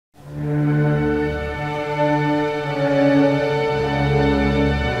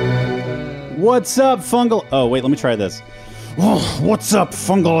What's up, fungal... Oh, wait, let me try this. Oh, what's up,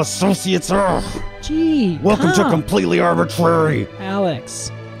 fungal associates? Gee, welcome to Completely Arbortrary.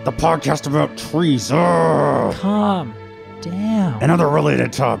 Alex. The podcast about trees. Calm down. And other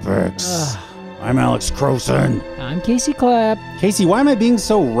related topics. I'm Alex Crowson. I'm Casey Clapp. Casey, why am I being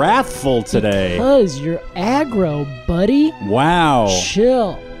so wrathful today? Because you're aggro, buddy. Wow.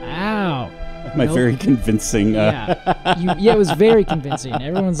 Chill out. Am I very convincing? Yeah, it was very convincing.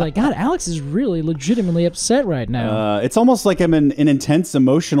 Everyone's like, God, Alex is really legitimately upset right now. It's almost like I'm in an intense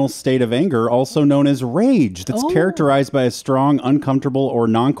emotional state of anger, also known as rage, that's characterized by a strong, uncomfortable, or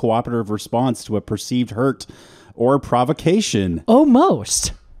non-cooperative response to a perceived hurt or provocation.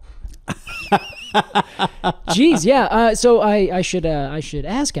 Almost. Jeez, yeah. So I should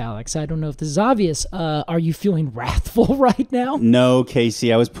ask Alex. I don't know if this is obvious. Are you feeling wrathful right now? No,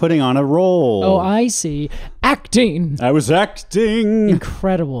 Casey. I was putting on a role. Oh, I see. Acting. I was acting.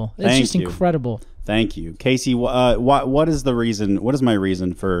 Incredible. It's just incredible. Thank you, Casey. What is the reason? What is my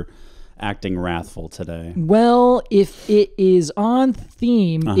reason for acting wrathful today? Well, if it is on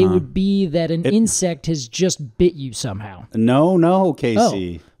theme, it would be that an insect has just bit you somehow. No,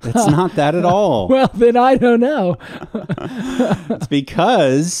 Casey. Oh. It's not that at all. Well, then I don't know. It's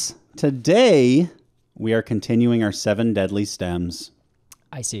because today we are continuing our 7 deadly stems.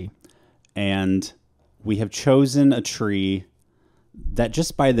 I see. And we have chosen a tree that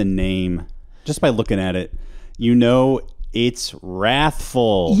just by the name, just by looking at it, you know it's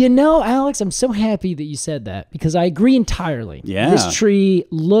wrathful. You know, Alex, I'm so happy that you said that because I agree entirely. Yeah. This tree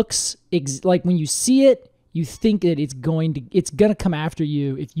looks like when you see it, you think that it's gonna come after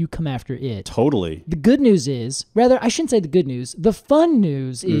you if you come after it. Totally. The good news is, rather, I shouldn't say the good news. The fun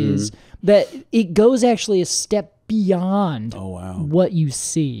news is that it goes actually a step beyond what you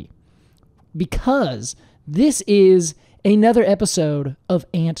see. Because this is another episode of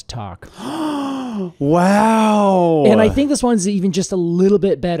Ant Talk. Wow. And I think this one's even just a little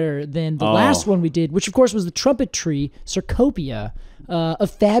bit better than the last one we did, which of course was the trumpet tree, Cercopia, a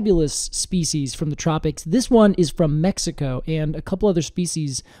fabulous species from the tropics. This one is from Mexico and a couple other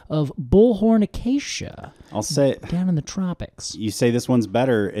species of Bullhorn Acacia. I'll say down in the tropics. You say this one's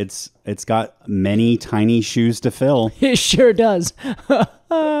better. It's got many tiny shoes to fill. It sure does.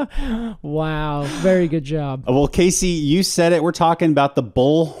 Wow. Very good job. Well, Casey, you said it. We're talking about the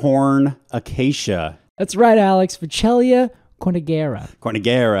Bullhorn Acacia. That's right, Alex. Vachellia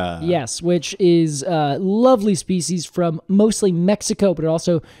cornigera. Yes, which is a lovely species from mostly Mexico, but it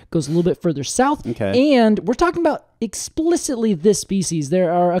also goes a little bit further south. Okay. And we're talking about explicitly this species.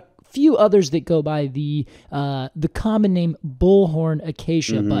 There are a few others that go by the common name Bullhorn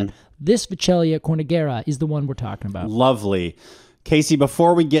Acacia, but this Vachellia cornigera is the one we're talking about. Lovely. Casey,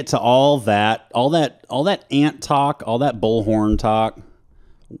 before we get to all that ant talk, all that bullhorn talk,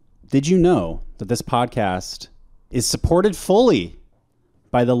 did you know that this podcast is supported fully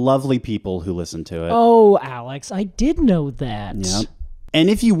by the lovely people who listen to it? Oh, Alex, I did know that. Yep. And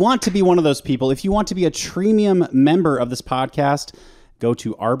if you want to be one of those people, if you want to be a premium member of this podcast, go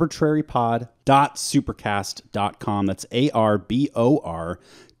to arbortrarypod.supercast.com. That's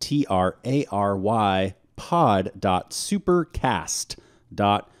ARBORTRARY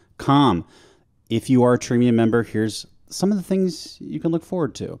pod.supercast.com. If you are a premium member, here's some of the things you can look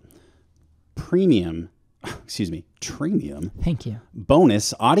forward to. Premium. Thank you.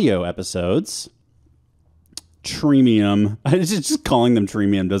 Bonus audio episodes. Tremium. Just calling them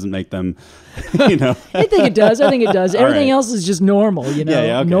tremium doesn't make them, I think it does. Everything else is just normal,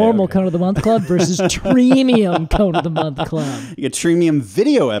 normal Cone of the Month Club versus Tremium Cone of the Month Club. You get Tremium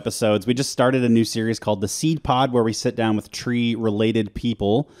video episodes. We just started a new series called The Seed Pod, where we sit down with tree-related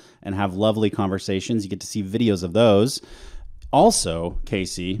people and have lovely conversations. You get to see videos of those. Also,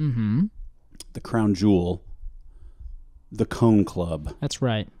 Casey, the crown jewel, the Cone Club. That's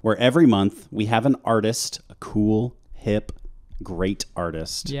right. Where every month we have an artist, a cool, hip, great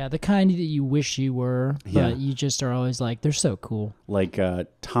artist. Yeah, the kind that you wish you were, but you just are always like, they're so cool. Like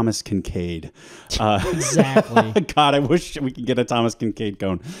Thomas Kincaid. Exactly. God, I wish we could get a Thomas Kincaid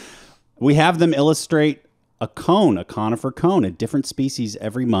cone. We have them illustrate a cone, a conifer cone, a different species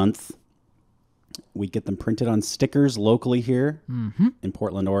every month. We get them printed on stickers locally here in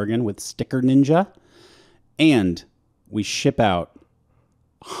Portland, Oregon with Sticker Ninja. And we ship out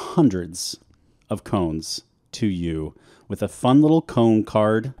hundreds of cones to you with a fun little cone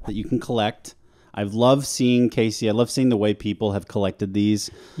card that you can collect. I love seeing, Casey, I love seeing the way people have collected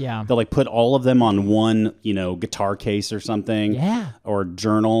these. Yeah. They'll put all of them on one, guitar case or something. Yeah. Or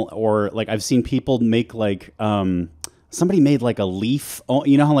journal. Or I've seen people make somebody made like a leaf. Oh,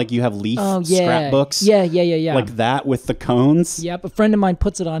 you know how like you have leaf scrapbooks? Yeah. Like that with the cones? Yep. A friend of mine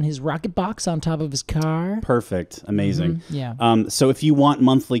puts it on his rocket box on top of his car. Perfect. Amazing. Yeah. So if you want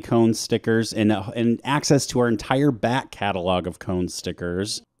monthly cone stickers and access to our entire back catalog of cone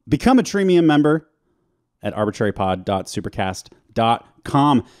stickers, become a Treemium member at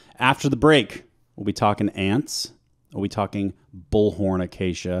arbitrarypod.supercast.com. After the break, we'll be talking ants. We'll be talking Bullhorn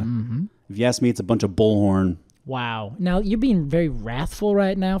Acacia. If you ask me, it's a bunch of bullhorn. Wow. Now, you're being very wrathful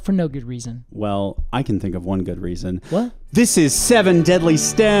right now for no good reason. Well, I can think of one good reason. What? This is 7 Deadly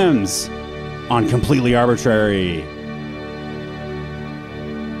Stems on Completely Arbortrary.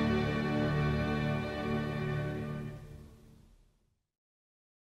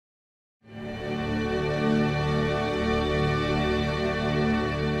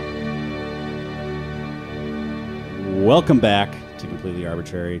 Welcome back to Completely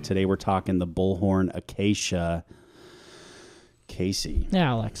Arbortrary. Today we're talking the Bullhorn Acacia. Casey.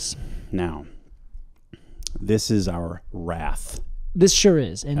 Alex. Now, this is our wrath This sure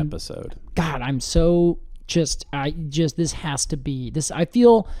is. And episode. God, I'm so this has to be this. I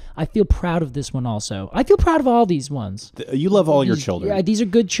feel proud of this one also. I feel proud of all these ones. You love all your children. Yeah, these are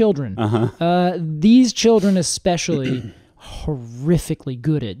good children. These children especially horrifically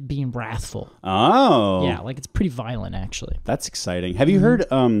good at being wrathful. Oh. Yeah, like it's pretty violent actually. That's exciting. Have you heard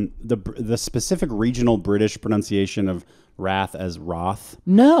the specific regional British pronunciation of wrath as wrath?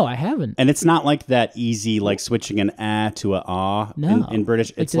 No, I haven't. And it's not like that easy, like switching an a to a ah in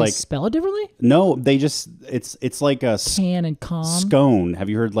British. It's like spell it differently? No, they just it's like a can and con. Scone. Have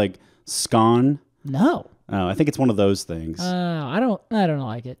you heard like scone? No. Oh, I think it's one of those things. I don't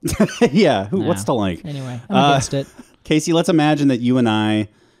like it. Yeah, what's to like? Anyway, I'm against it. Casey, let's imagine that you and I,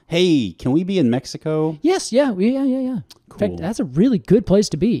 hey, can we be in Mexico? Yes, yeah. Cool. In fact, that's a really good place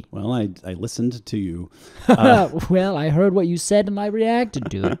to be. Well, I listened to you. Well, I heard what you said and I reacted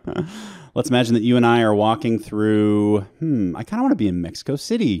to it. Let's imagine that you and I are walking through, I kind of want to be in Mexico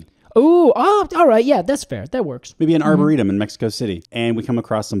City. Oh, all right. Yeah, that's fair. That works. Maybe an arboretum in Mexico City. And we come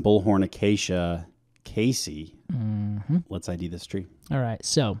across some Bullhorn Acacia. Casey, let's ID this tree. All right.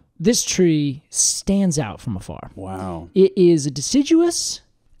 So this tree stands out from afar. Wow. It is a deciduous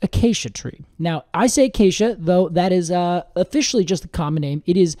acacia tree. Now, I say acacia, though that is officially just the common name.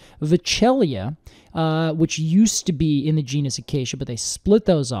 It is Vachellia, which used to be in the genus Acacia, but they split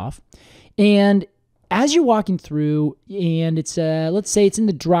those off. And as you're walking through, and it's, let's say it's in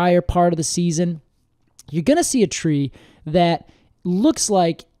the drier part of the season, you're going to see a tree that looks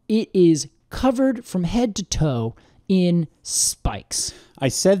like it is covered from head to toe in spikes. I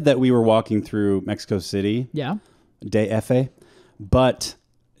said that we were walking through Mexico City. Yeah. DF, but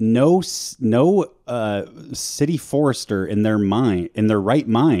no city forester in their right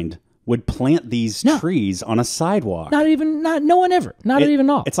mind would plant these trees on a sidewalk. No one ever. Not even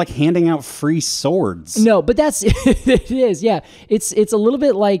all. It's like handing out free swords. No, but that's it is. Yeah, it's a little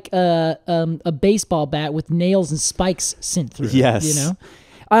bit like a baseball bat with nails and spikes sent through. Yes, you know.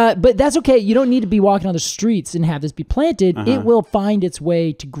 But that's okay. You don't need to be walking on the streets and have this be planted. It will find its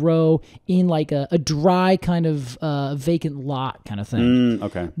way to grow in like a dry kind of vacant lot kind of thing.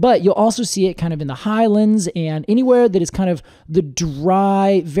 Okay. But you'll also see it kind of in the highlands and anywhere that is kind of the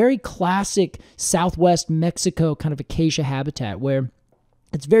dry, very classic Southwest Mexico kind of acacia habitat where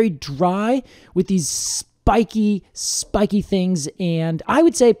it's very dry with these spiky things, and I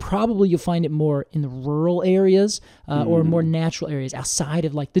would say probably you'll find it more in the rural areas or more natural areas outside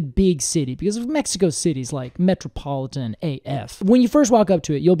of like the big city, because of Mexico City's like metropolitan AF. When you first walk up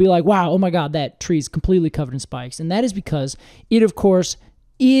to it, you'll be like, wow, oh my God, that tree is completely covered in spikes. And that is because it, of course,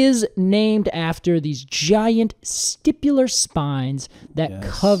 is named after these giant stipular spines that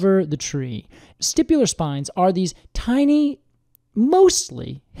cover the tree. Stipular spines are these tiny,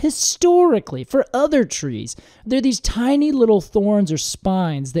 mostly historically for other trees, they're these tiny little thorns or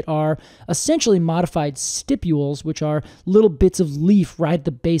spines that are essentially modified stipules, which are little bits of leaf right at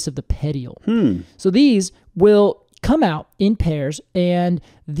the base of the petiole. So these will come out in pairs, and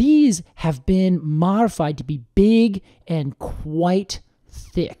these have been modified to be big and quite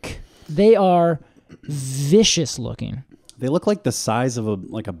thick. They are vicious looking. They look like the size of a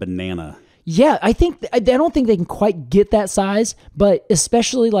banana. Yeah, I don't think they can quite get that size, but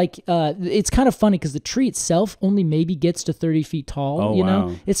especially like it's kind of funny because the tree itself only maybe gets to 30 feet tall. Oh, you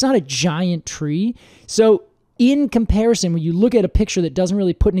know, it's not a giant tree. So in comparison, when you look at a picture that doesn't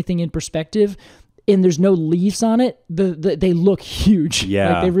really put anything in perspective, and there's no leaves on it, they look huge.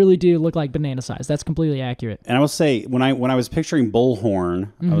 Yeah, like they really do look like banana size. That's completely accurate. And I will say, when I was picturing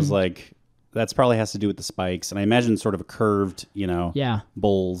bullhorn, I was like, that's probably has to do with the spikes, and I imagine sort of a curved,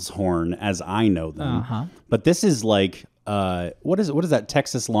 bull's horn as I know them. But this is like, what is that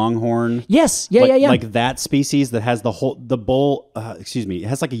Texas Longhorn? Yes, Like that species that has the bull. It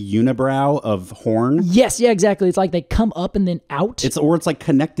has like a unibrow of horn. Yes, yeah, exactly. It's like they come up and then out. It's like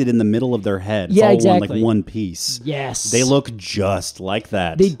connected in the middle of their head. It's yeah, all exactly. one piece. Yes, they look just like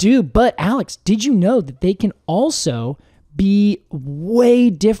that. They do. But Alex, did you know that they can also be way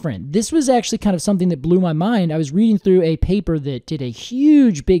different? This was actually kind of something that blew my mind. I was reading through a paper that did a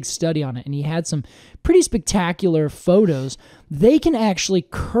huge, big study on it, and he had some pretty spectacular photos. They can actually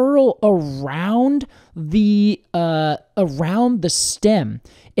curl around the stem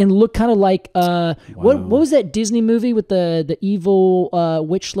and look kind of like what was that Disney movie with the evil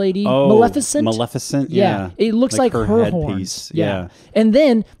witch lady? Maleficent. Yeah. It looks like her horns. Piece. Yeah. And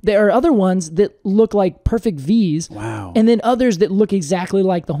then there are other ones that look like perfect V's. Wow. And then others that look exactly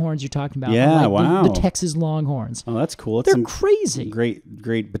like the horns you're talking about. Yeah, like wow. the Texas Longhorns. Oh, that's cool. They're crazy.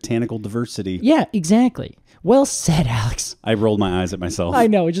 Great botanical diversity. Yeah, exactly. Well said, Alex. I rolled my eyes at myself. I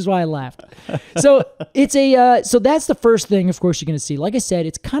know, which is why I laughed. So it's so that's the first thing, of course, you're going to see. Like I said,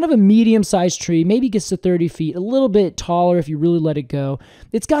 it's kind of a medium-sized tree, maybe gets to 30 feet, a little bit taller if you really let it go.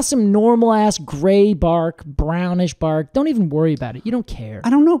 It's got some normal-ass gray bark, brownish bark. Don't even worry about it. You don't care.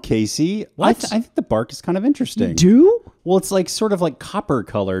 I don't know, Casey. What? I think the bark is kind of interesting. You do? Well, it's like sort of like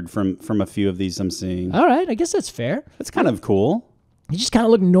copper-colored from a few of these I'm seeing. All right, I guess that's fair. That's kind of cool. They just kind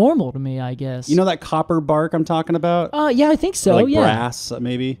of look normal to me, I guess. You know that copper bark I'm talking about? Yeah, I think so. Or like yeah, brass,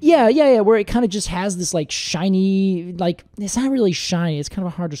 maybe. Yeah. Where it kind of just has this like shiny, like it's not really shiny. It's kind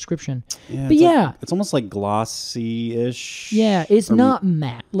of a hard description. Yeah, but it's almost like glossy-ish. Yeah, it's not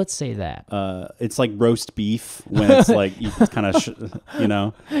matte. Let's say that. It's like roast beef when it's like it's kind of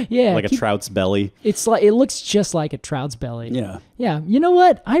yeah, like a trout's belly. It's like it looks just like a trout's belly. Yeah. Yeah. You know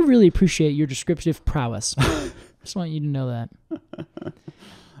what? I really appreciate your descriptive prowess. Just want you to know that.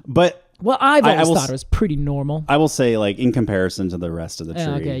 But well, I've always thought it was pretty normal. I will say, like, in comparison to the rest of the tree.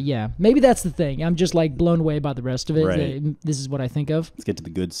 Okay, yeah. Maybe that's the thing. I'm just, like, blown away by the rest of it. Right. This is what I think of. Let's get to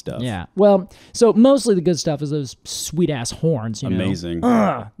the good stuff. Yeah. Well, so mostly the good stuff is those sweet-ass horns, you know. Amazing.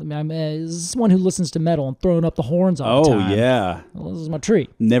 I'm someone who listens to metal and throwing up the horns all the time. Oh, yeah. Well, this is my tree.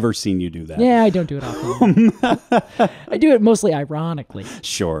 Never seen you do that. Yeah, I don't do it often. I do it mostly ironically.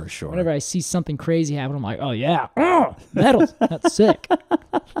 Sure. Whenever I see something crazy happen, I'm like, oh, yeah. Metal. That's sick.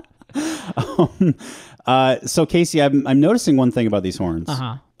 So Casey, I'm noticing one thing about these horns.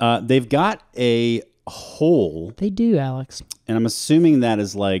 They've got a hole. They do, Alex. And I'm assuming that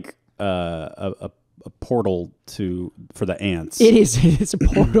is like a portal for the ants. It is. It is a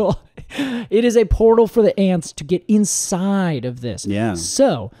portal. It is a portal for the ants to get inside of this. Yeah.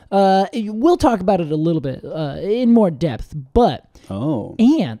 So we'll talk about it a little bit in more depth, but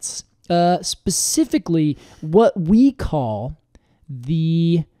ants, specifically what we call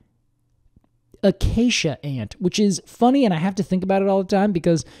the acacia ant, which is funny, and I have to think about it all the time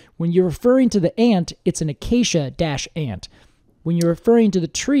because when you're referring to the ant, it's an acacia-ant. When you're referring to the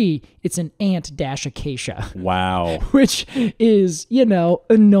tree, it's an ant-acacia. Wow. Which is,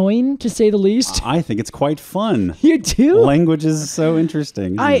 annoying to say the least. I think it's quite fun. You do? Language is so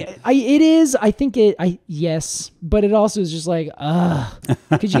interesting. It is. I think yes, but it also is just like,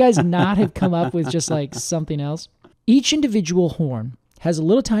 could you guys not have come up with just like something else? Each individual horn has a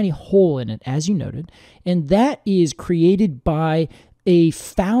little tiny hole in it, as you noted, and that is created by a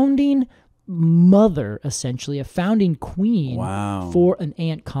founding mother, essentially, a founding queen for an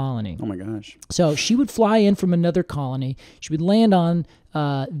ant colony. Oh my gosh. So she would fly in from another colony. She would land on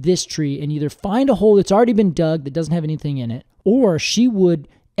this tree and either find a hole that's already been dug that doesn't have anything in it, or she would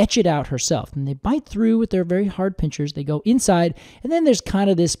etch it out herself. And they bite through with their very hard pinchers. They go inside, and then there's kind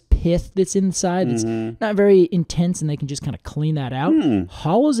of this pith that's inside that's not very intense, and they can just kind of clean that out,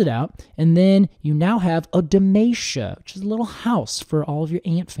 hollows it out, and then you now have a domatia, which is a little house for all of your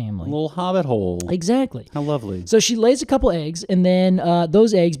ant family. A little hobbit hole. Exactly. How lovely. So she lays a couple eggs, and then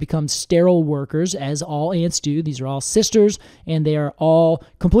those eggs become sterile workers, as all ants do. These are all sisters, and they are all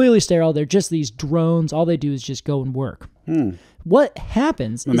completely sterile. They're just these drones. All they do is just go and work. What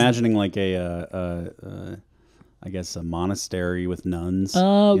happens? I'm imagining like I guess a monastery with nuns.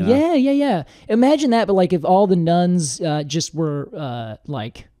 Oh, yeah. Imagine that, but like if all the nuns just were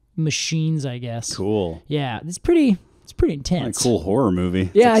like machines, I guess. Cool. Yeah, it's pretty intense. Like a cool horror movie.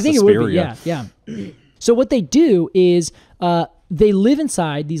 Yeah, like I think Suspiria. it would be. Yeah. So what they do is they live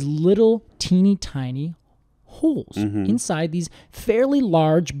inside these little teeny tiny holes inside these fairly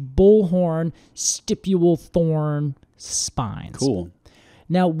large bullhorn stipule thorn spines. Cool.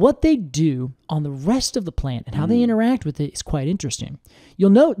 Now, what they do on the rest of the plant and how they interact with it is quite interesting. You'll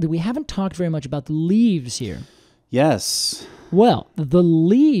note that we haven't talked very much about the leaves here. Yes. Well, the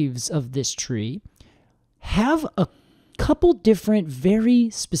leaves of this tree have a couple different,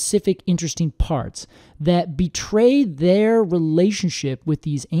 very specific, interesting parts that betray their relationship with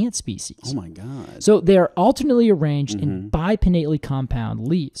these ant species. Oh my God. So they're alternately arranged in bipinnately compound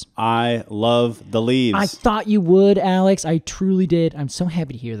leaves. I love the leaves. I thought you would, Alex. I truly did. I'm so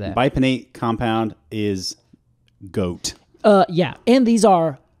happy to hear that. Bipinnate compound is goat. Yeah, and these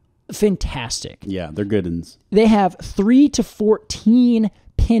are fantastic. Yeah, they're good ones. They have 3 to 14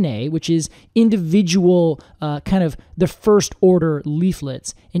 pinnae, which is individual kind of the first order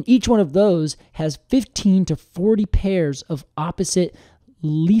leaflets. And each one of those has 15 to 40 pairs of opposite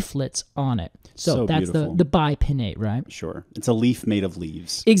leaflets on it. So that's beautiful. the bipinnate, right? Sure. It's a leaf made of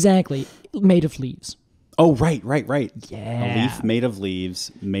leaves. Exactly. Made of leaves. Oh, right. Yeah. A leaf made of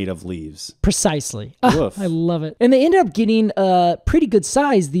leaves. Precisely. Woof. I love it. And they ended up getting pretty good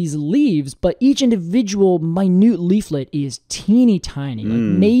size, these leaves, but each individual minute leaflet is teeny tiny, like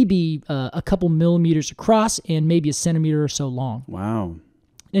maybe a couple millimeters across and maybe a centimeter or so long. Wow.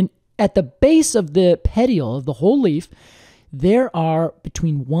 And at the base of the petiole of the whole leaf, there are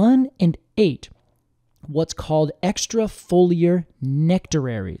between 1 and 8 what's called extrafoliar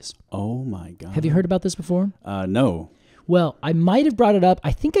nectararies. Oh my God. Have you heard about this before? No. Well, I might have brought it up.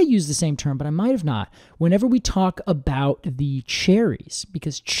 I think I used the same term, but I might have not. Whenever we talk about the cherries,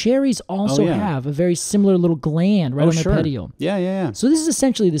 because cherries also have a very similar little gland right on their petiole. Yeah. So this is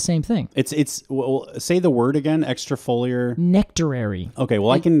essentially the same thing. It's well, say the word again, extrafoliar. Nectarary. Okay,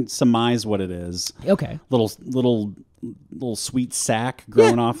 well I can surmise what it is. Okay. Little sweet sac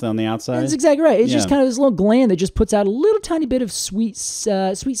growing off on the outside. That's exactly right. It's just kind of this little gland that just puts out a little tiny bit of sweet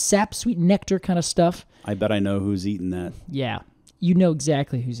sap, sweet nectar kind of stuff. I bet I know who's eating that. Yeah. You know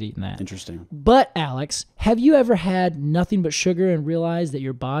exactly who's eating that. Interesting. But, Alex, have you ever had nothing but sugar and realized that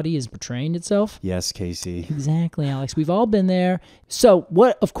your body is betraying itself? Yes, Casey. Exactly, Alex. We've all been there. So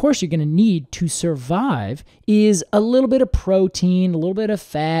what, of course, you're going to need to survive is a little bit of protein, a little bit of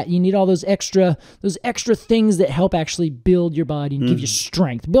fat. You need all those extra things that help actually build your body and give you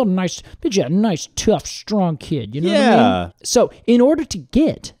strength. Build you a nice, tough, strong kid. You know what I mean? So in order to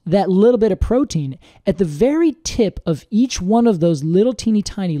get that little bit of protein, at the very tip of each one of those little teeny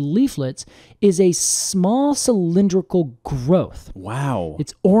tiny leaflets is a small cylindrical growth. Wow.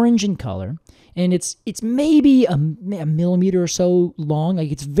 It's orange in color, and it's maybe a millimeter or so long.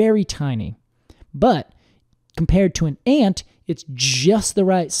 Like, it's very tiny. But compared to an ant, it's just the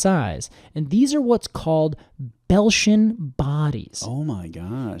right size. And these are what's called Beltian bodies. Oh my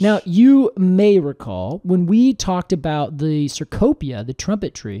gosh. Now, you may recall when we talked about the Cercopia, the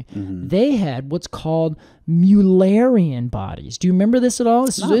trumpet tree, they had what's called Mullerian bodies. Do you remember this at all?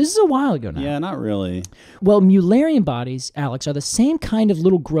 This is a while ago now. Yeah, not really. Well, Mullerian bodies, Alex, are the same kind of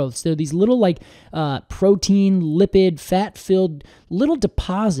little growths. They're these little protein, lipid, fat-filled little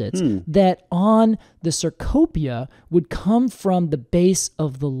deposits that on the Cercopia would come from the base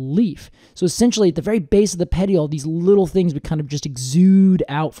of the leaf. So essentially at the very base of the petiole, these little things would kind of just exude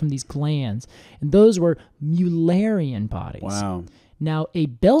out from these glands. And those were Mullerian bodies. Wow. Now, a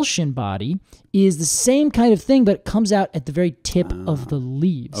Beltian body is the same kind of thing, but it comes out at the very tip of the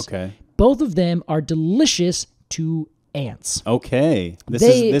leaves. Okay. Both of them are delicious to ants. Okay.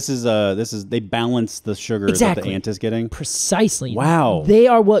 This is they balance the sugar that the ant is getting. Precisely. Wow. They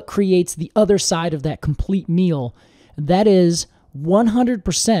are what creates the other side of that complete meal. That is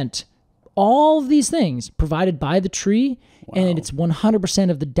 100% all of these things provided by the tree, and it's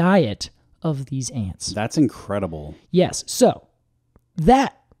 100% of the diet of these ants. That's incredible. Yes. So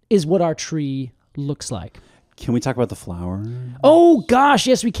that is what our tree looks like. Can we talk about the flower? Oh gosh,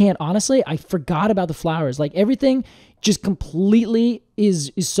 yes we can. Honestly, I forgot about the flowers. Like, everything just completely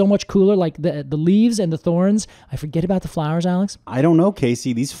is so much cooler. Like the leaves and the thorns. I forget about the flowers, Alex. I don't know,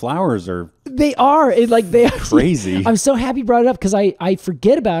 Casey. These flowers are they are crazy. I'm so happy you brought it up because I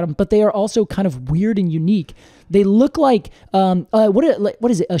forget about them, but they are also kind of weird and unique. They look like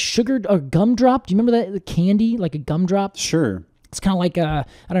what is it? A sugared or gumdrop? Do you remember that, the candy, like a gumdrop? Sure. It's kind of like a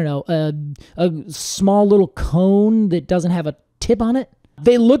small little cone that doesn't have a tip on it.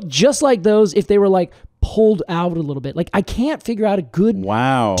 They look just like those if they were like pulled out a little bit. Like, I can't figure out a good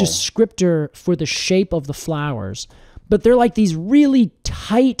descriptor for the shape of the flowers, but they're like these really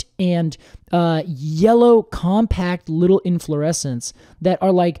tight and yellow, compact little inflorescence that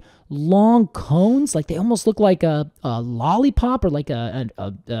are like long cones. Like, they almost look like a lollipop or like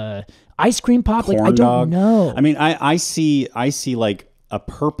a ice cream pop. Corn like, I don't know. I mean, I see like a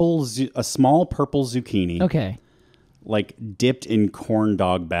small purple zucchini. Okay. like dipped in corn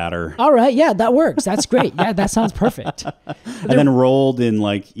dog batter. All right, yeah, that works. That's great. Yeah, that sounds perfect. And then rolled in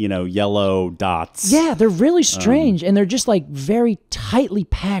like, yellow dots. Yeah, they're really strange, and they're just like very tightly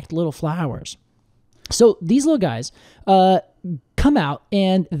packed little flowers. So these little guys come out,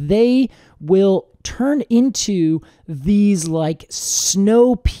 and they will turn into these like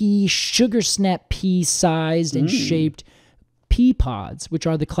snow pea, sugar snap pea sized and shaped pea pods, which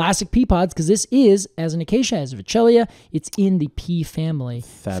are the classic pea pods, because this is, as an acacia, as a Vachellia, it's in the pea family.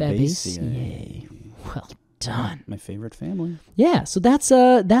 Fabaceae. Well done. My favorite family. Yeah, so that's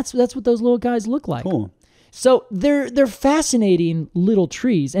what those little guys look like. Cool. So they're fascinating little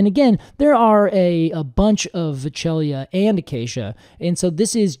trees. And again, there are a bunch of Vachellia and acacia. And so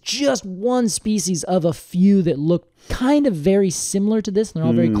this is just one species of a few that look kind of very similar to this. And they're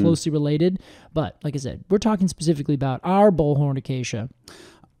all very closely related. But like I said, we're talking specifically about our Bullhorn Acacia.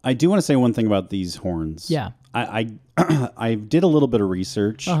 I do want to say one thing about these horns. Yeah. I did a little bit of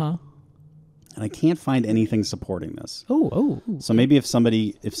research. Uh-huh. And I can't find anything supporting this. Oh. So maybe if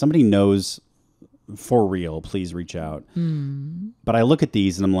somebody knows for real, please reach out. But I look at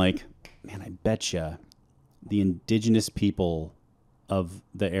these and I'm like, man, I betcha the indigenous people of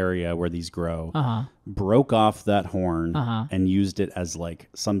the area where these grow broke off that horn and used it as like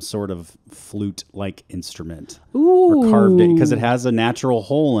some sort of flute-like instrument. Ooh. Or carved it because it has a natural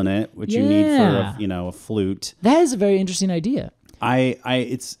hole in it, which you need for a flute. That is a very interesting idea.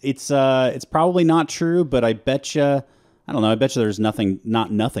 It's probably not true, but I betcha. I don't know. I bet you there's nothing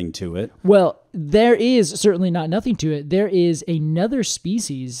to it. Well, there is certainly not nothing to it. There is another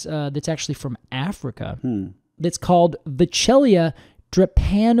species that's actually from Africa that's called Vachellia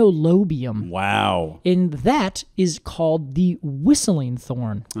drepanolobium. Wow. And that is called the whistling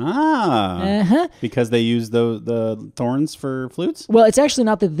thorn. Because they use the thorns for flutes? Well, it's actually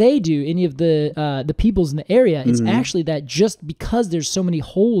not that they do, any of the peoples in the area. It's actually that just because there's so many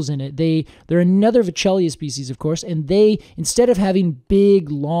holes in it, they're another Vachellia species, of course, and they, instead of having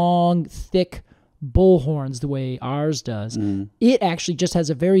big, long, thick bullhorns the way ours does, it actually just has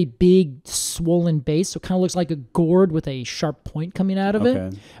a very big swollen base, so it kind of looks like a gourd with a sharp point coming out of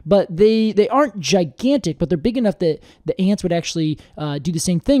it. But they aren't gigantic, but they're big enough that the ants would actually do the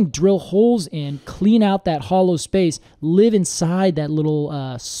same thing, drill holes in, clean out that hollow space, live inside that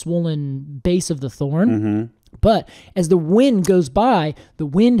little swollen base of the thorn. But as the wind goes by, the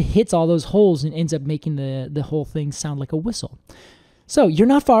wind hits all those holes and ends up making the whole thing sound like a whistle. So you're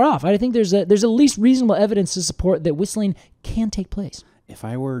not far off. I think there's at least reasonable evidence to support that whistling can take place. If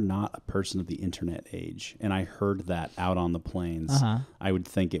I were not a person of the internet age and I heard that out on the plains, I would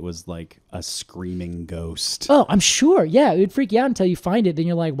think it was like a screaming ghost. Oh, I'm sure. Yeah, it would freak you out until you find it. Then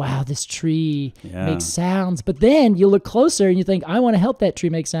you're like, wow, this tree makes sounds. But then you look closer and you think, I want to help that tree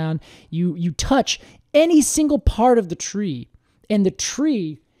make sound. You touch any single part of the tree, and the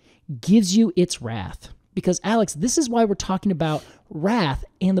tree gives you its wrath. Because, Alex, this is why we're talking about wrath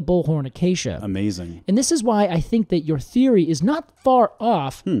and the Bullhorn Acacia. Amazing. And this is why I think that your theory is not far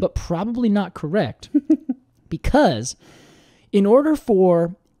off, but probably not correct. Because in order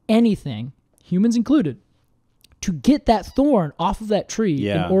for anything, humans included, to get that thorn off of that tree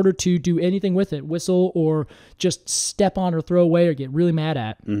in order to do anything with it, whistle or just step on or throw away or get really mad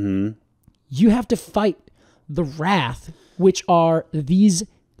at, you have to fight the wrath, which are these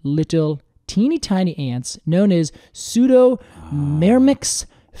little teeny tiny ants known as Pseudomyrmex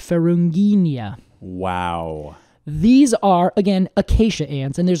ferruginea. Wow. These are, again, acacia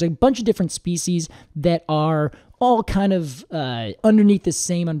ants, and there's a bunch of different species that are all kind of underneath the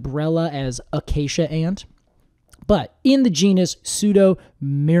same umbrella as acacia ant, but in the genus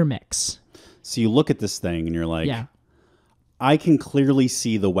Pseudomyrmex. So you look at this thing and you're like, I can clearly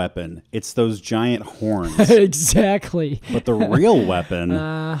see the weapon. It's those giant horns. Exactly. But the real weapon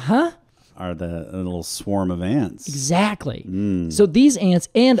are the little swarm of ants. Exactly. So these ants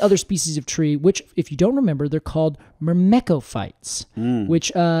and other species of tree, which, if you don't remember, they're called myrmecophytes,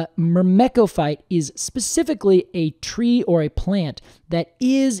 which myrmecophyte is specifically a tree or a plant that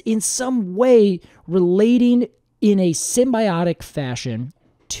is in some way relating in a symbiotic fashion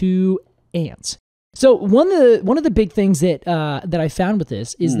to ants. So one of the big things that I found with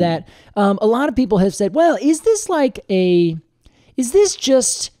this is that a lot of people have said, well, is this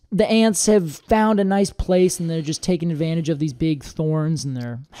just the ants have found a nice place and they're just taking advantage of these big thorns and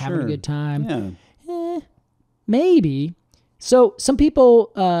they're having a good time? Maybe. So some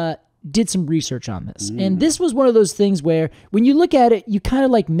people did some research on this. And this was one of those things where when you look at it, you kind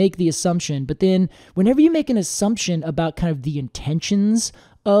of like make the assumption, but then whenever you make an assumption about kind of the intentions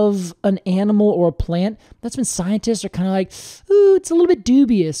of an animal or a plant, that's when scientists are kind of like, ooh, it's a little bit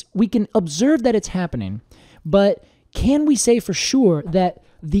dubious. We can observe that it's happening, but can we say for sure that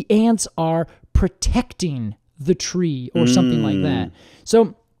the ants are protecting the tree or something like that?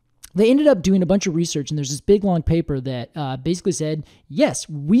 So they ended up doing a bunch of research, and there's this big long paper that basically said, yes,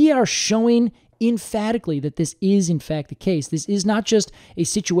 we are showing emphatically that this is in fact the case. This is not just a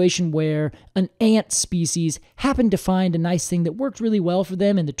situation where an ant species happened to find a nice thing that worked really well for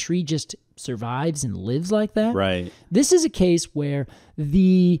them and the tree just survives and lives like that. Right. This is a case where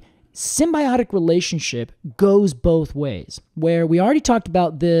the symbiotic relationship goes both ways, where we already talked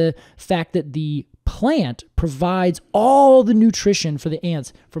about the fact that the plant provides all the nutrition for the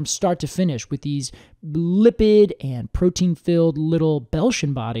ants from start to finish with these lipid and protein-filled little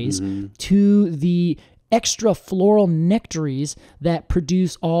Belgian bodies to the extra floral nectaries that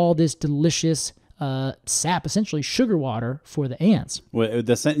produce all this delicious sap, essentially sugar water for the ants. Well,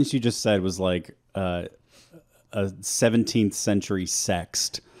 the sentence you just said was like a 17th century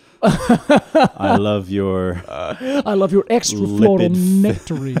sext. I love your extra floral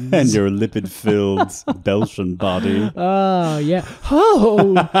nectaries and your lipid-filled Belgian body. Oh, yeah.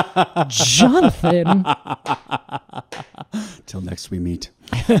 Oh, Jonathan. Till next we meet.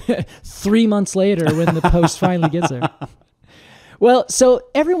 3 months later when the post finally gets there. Well, so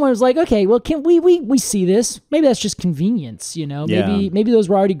everyone was like, okay, well, can we see this? Maybe that's just convenience, you know? Maybe those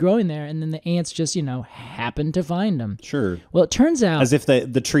were already growing there, and then the ants just, happened to find them. Sure. Well, it turns out... As if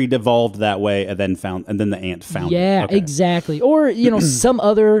the tree evolved that way and then the ant found it. Yeah, exactly. Or, some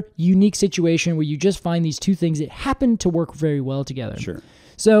other unique situation where you just find these two things that happen to work very well together. Sure.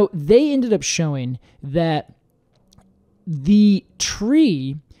 So they ended up showing that the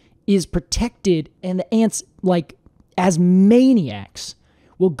tree is protected and the ants, as maniacs,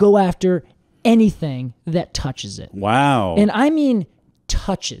 will go after anything that touches it. Wow. And I mean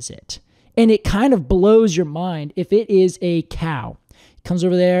touches it. And it kind of blows your mind if it is a cow. It comes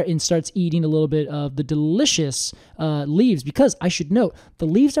over there and starts eating a little bit of the delicious leaves, because I should note, the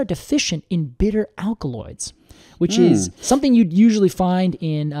leaves are deficient in bitter alkaloids, which is something you'd usually find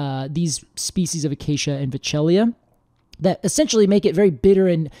in these species of Acacia and Vachellia, that essentially make it very bitter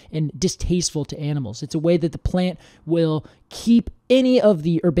and distasteful to animals. It's a way that the plant will keep any of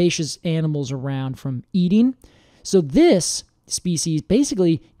the herbaceous animals around from eating. So this species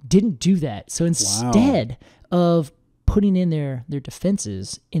basically didn't do that. So instead of putting in their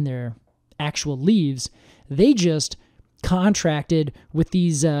defenses in their actual leaves, they just contracted with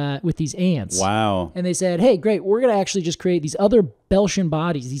these ants. Wow. And they said, hey, great, we're going to actually just create these other Belgian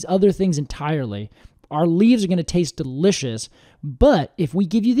bodies, these other things entirely. Our leaves are going to taste delicious, but if we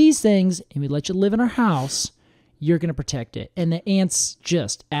give you these things and we let you live in our house, you're going to protect it. And the ants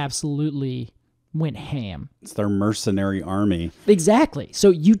just absolutely went ham. It's their mercenary army. Exactly. So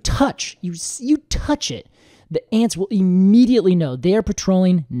you touch it, the ants will immediately know. They are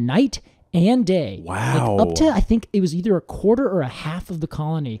patrolling night and day. Wow. Up to, I think it was either a quarter or a half of the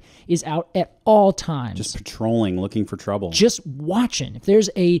colony is out at all times. Just patrolling, looking for trouble. Just watching. If there's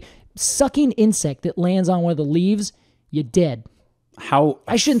a sucking insect that lands on one of the leaves, you're dead. How?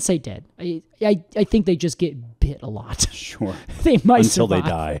 I shouldn't say dead. I think they just get bit a lot. Sure. They might until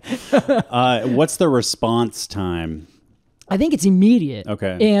survive. they die. What's the response time? I think it's immediate.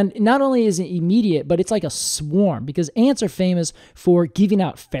 Okay. And not only is it immediate, but it's like a swarm, because ants are famous for giving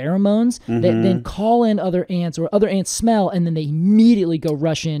out pheromones that then call in other ants, or other ants smell, and then they immediately go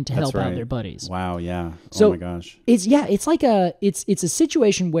rush in to help out their buddies. Wow, yeah. So oh my gosh. It's like it's a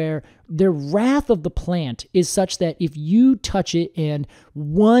situation where the wrath of the plant is such that if you touch it and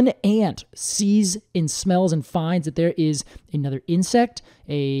one ant sees and smells and finds that there is another insect,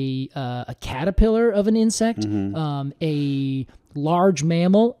 a caterpillar of an insect, a large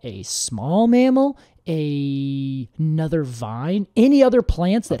mammal, a small mammal, another vine, any other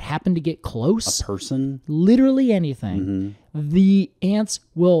plants that happen to get close, A person? literally anything, the ants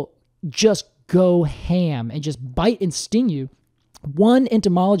will just go ham and just bite and sting you. One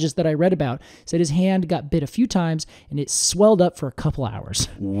entomologist that I read about said his hand got bit a few times and it swelled up for a couple hours.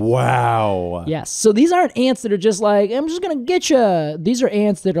 Wow. Yes. So these aren't ants that are just like, I'm just going to get you. These are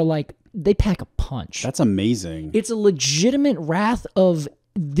ants that are like, they pack a punch. That's amazing. It's a legitimate wrath of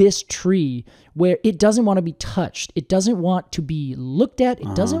this tree where it doesn't want to be touched. It doesn't want to be looked at.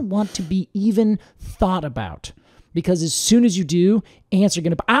 It doesn't want to be even thought about. Because as soon as you do, ants are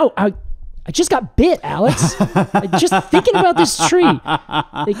going to, ow, I just got bit, Alex. Just thinking about this tree.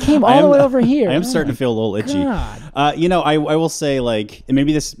 They came all the way over here. I am starting to feel a little itchy. I will say, like, and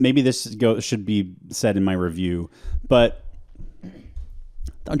maybe this should be said in my review, but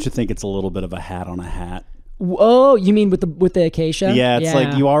don't you think it's a little bit of a hat on a hat? Oh, you mean with the acacia? Yeah, it's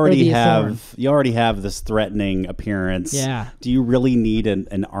like you already have this threatening appearance. Yeah. Do you really need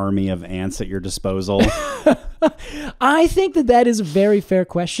an army of ants at your disposal? I think that is a very fair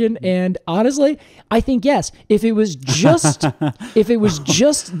question, and honestly, I think yes. If it was just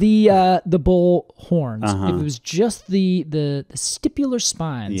the bull horns, if it was just the stipular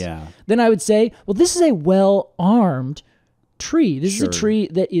spines, then I would say, well, this is a well-armed tree. This is a tree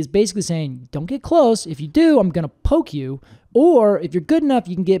that is basically saying, don't get close. If you do, I'm going to poke you. Or if you're good enough,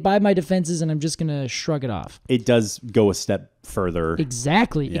 you can get by my defenses and I'm just going to shrug it off. It does go a step further.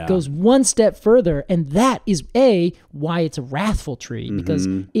 Exactly. Yeah. It goes one step further. And that is why it's a wrathful tree, because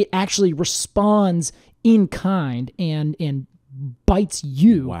it actually responds in kind and bites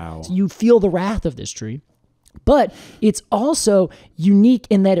you. Wow. So you feel the wrath of this tree. But it's also unique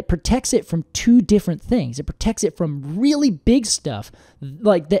in that it protects it from two different things. It protects it from really big stuff,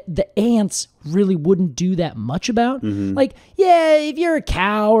 like the ants really wouldn't do that much about. Like, yeah, if you're a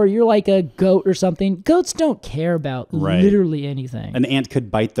cow or you're like a goat or something, goats don't care about literally anything. An ant could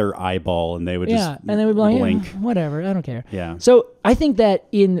bite their eyeball and they would just and they would be like, blink. Whatever, I don't care. Yeah. So I think that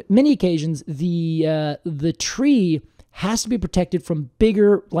in many occasions, the tree has to be protected from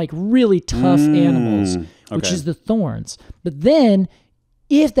bigger, like really tough animals, which is the thorns. But then,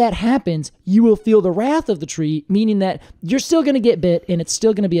 if that happens, you will feel the wrath of the tree, meaning that you're still going to get bit and it's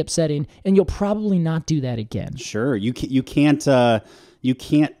still going to be upsetting, and you'll probably not do that again. Sure. You can't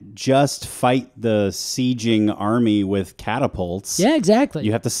just fight the sieging army with catapults. Yeah, exactly.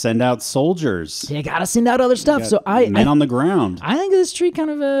 You have to send out soldiers. You got to send out other stuff. So men on the ground. I think this tree kind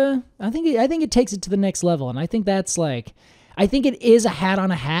of I think it takes it to the next level, and I think that's like, I think it is a hat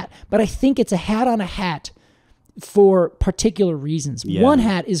on a hat, but I think it's a hat on a hat for particular reasons. Yeah. One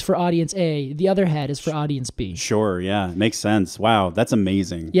hat is for audience A, the other hat is for audience B. Sure, yeah, makes sense. Wow, that's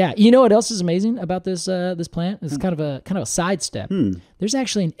amazing. Yeah, you know what else is amazing about this this plant? It's kind of a sidestep. There's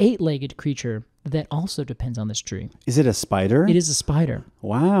actually an 8-legged creature that also depends on this tree. Is it a spider? It is a spider.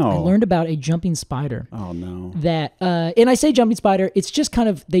 Wow. I learned about a jumping spider. Oh no. That and I say jumping spider, it's just kind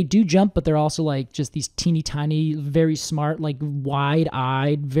of, they do jump, but they're also like just these teeny tiny, very smart, like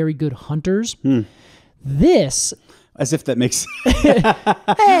wide-eyed, very good hunters. This, as if that makes hey,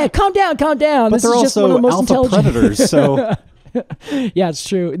 calm down. But This they're is just one also of the most alpha intelligent predators, so yeah, it's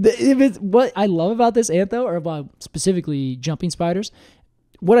true. What I love about this ant, though, or about specifically jumping spiders,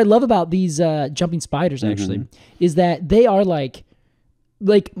 what I love about these jumping spiders actually is that they are like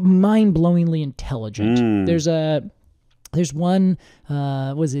mind-blowingly intelligent. There's one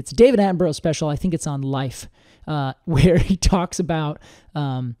it's a David Attenborough special. I think it's on Life, where he talks about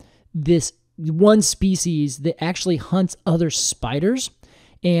this one species that actually hunts other spiders,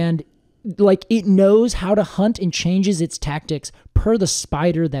 and like it knows how to hunt and changes its tactics per the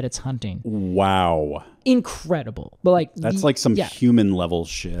spider that it's hunting. Wow. Incredible. But like that's like some human level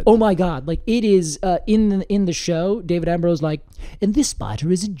shit. Oh my god. Like it is in the show, David Attenborough's like, and this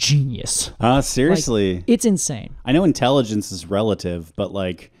spider is a genius. Seriously. Like, it's insane. I know intelligence is relative, but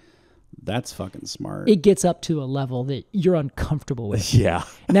like that's fucking smart. It gets up to a level that you're uncomfortable with. Yeah.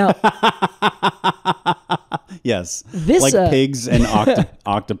 Now, yes. This like pigs and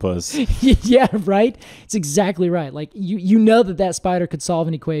octopus. Yeah, right? It's exactly right. Like you know that spider could solve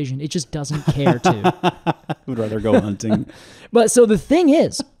an equation. It just doesn't care to. Would rather go hunting. But so the thing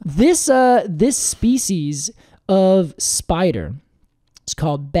is, this species of spider is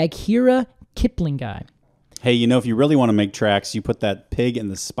called Vachellia kiplingi. Hey, if you really want to make tracks, you put that pig and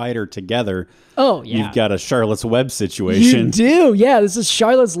the spider together. Oh, yeah. You've got a Charlotte's Web situation. You do, yeah. This is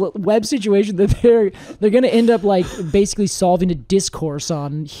Charlotte's Web situation that they're going to end up like basically solving a discourse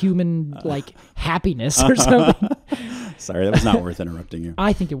on human like happiness or something. Sorry, that was not worth interrupting you.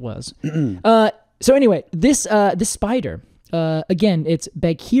 I think it was. So anyway, this spider, again, it's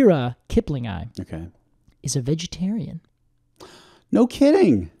Vachellia kiplingi. Okay. Is a vegetarian. No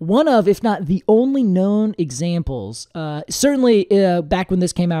kidding. One of, if not the only known examples, certainly back when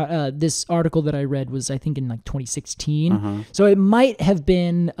this came out, this article that I read was, I think, in like 2016. So it might have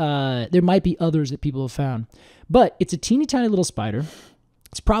been, there might be others that people have found. But it's a teeny tiny little spider.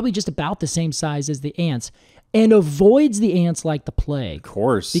 It's probably just about the same size as the ants and avoids the ants like the plague. Of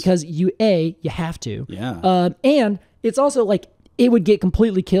course. Because you have to. Yeah. And it's also like, it would get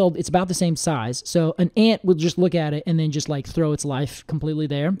completely killed. It's about the same size. So an ant would just look at it and then just like throw its life completely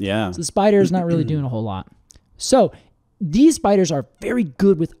there. Yeah. So the spider is not really doing a whole lot. So these spiders are very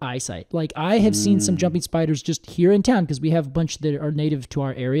good with eyesight. Like I have seen some jumping spiders just here in town because we have a bunch that are native to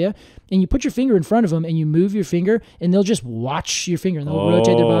our area. And you put your finger in front of them and you move your finger and they'll just watch your finger and they'll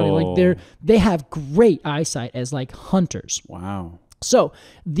rotate their body. Like they have great eyesight as like hunters. Wow. So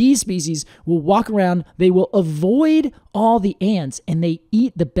these species will walk around, they will avoid all the ants, and they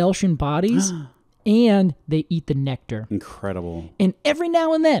eat the Belgian bodies, and they eat the nectar. Incredible. And every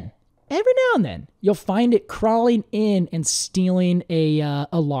now and then, every now and then you'll find it crawling in and stealing a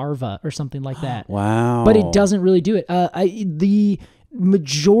larva or something like that. Wow. But it doesn't really do it. The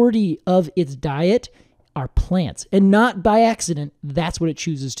majority of its diet are plants, and not by accident. That's what it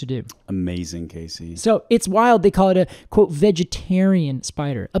chooses to do. Amazing, Casey. So it's wild. They call it a, quote, vegetarian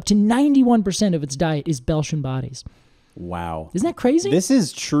spider. Up to 91% of its diet is Belgian bodies. Wow. Isn't that crazy? This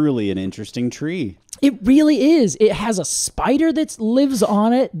is truly an interesting tree. It really is. It has a spider that lives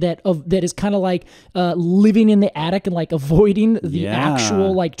on it that is kind of like living in the attic and like avoiding the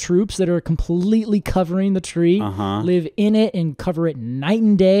actual like troops that are completely covering the tree. Live in it and cover it night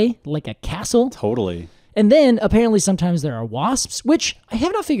and day like a castle. Totally. And then apparently sometimes there are wasps, which I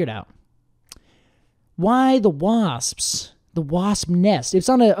have not figured out. Why the wasps? The wasp nest. It's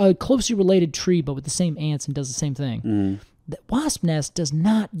on a closely related tree, but with the same ants and does the same thing. The wasp nest does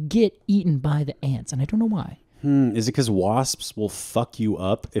not get eaten by the ants, and I don't know why. Is it because wasps will fuck you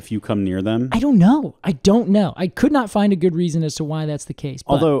up if you come near them? I don't know. I could not find a good reason as to why that's the case.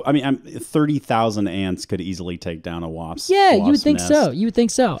 But although, I mean, 30,000 ants could easily take down a wasp. Yeah, you would think so. You would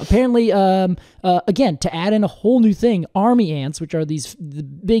think so. Apparently, again, to add in a whole new thing, army ants, which are the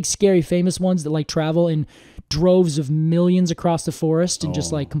big, scary, famous ones that like travel in droves of millions across the forest and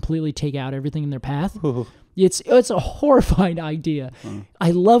just like completely take out everything in their path. It's a horrifying idea.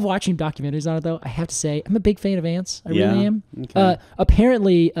 I love watching documentaries on it, though. I have to say, I'm a big fan of ants. I really am. Okay.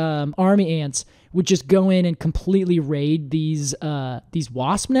 Apparently, army ants would just go in and completely raid these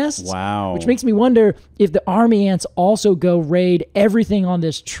wasp nests. Wow. Which makes me wonder if the army ants also go raid everything on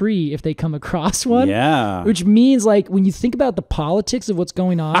this tree if they come across one. Yeah. Which means, like, when you think about the politics of what's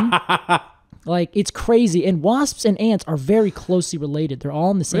going on... Like, it's crazy. And wasps and ants are very closely related. They're all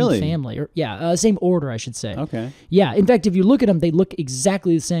in the same family. Or same order, I should say. Okay. Yeah. In fact, if you look at them, they look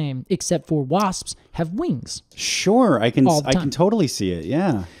exactly the same, except for wasps have wings. Sure. I can totally see it.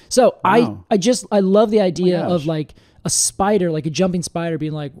 Yeah. So wow. I love the idea of, like, a spider, like a jumping spider,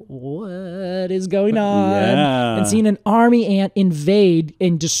 being like, what is going on? Yeah. And seeing an army ant invade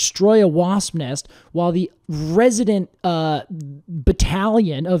and destroy a wasp nest while the resident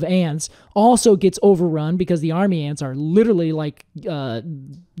battalion of ants also gets overrun because the army ants are literally like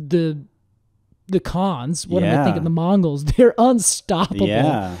the Khans. What am I thinking? The Mongols. They're unstoppable.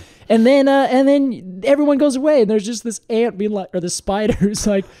 Yeah. And then everyone goes away, and there's just this ant being like, or the spider who's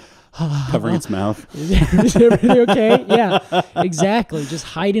like, covering its mouth. Is everything okay? Yeah, exactly. Just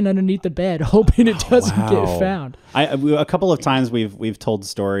hiding underneath the bed, hoping it doesn't get found. A couple of times we've told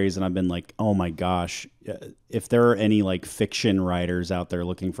stories, and I've been like, oh my gosh, if there are any like fiction writers out there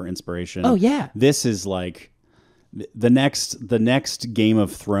looking for inspiration, this is like the next Game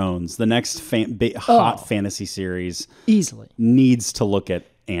of Thrones, the next hot fantasy series easily needs to look at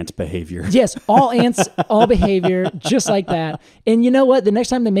ant behavior. Yes, all ants, all behavior, just like that. And you know what? The next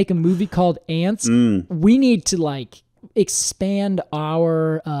time they make a movie called Ants, we need to like expand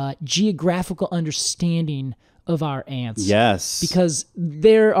our geographical understanding of our ants. Yes. Because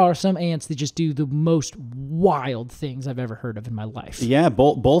there are some ants that just do the most wild things I've ever heard of in my life. Yeah,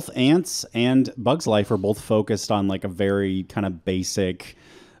 both ants and Bugs Life are both focused on like a very kind of basic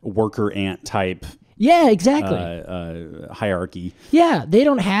worker ant type. Yeah, exactly. Hierarchy. Yeah, they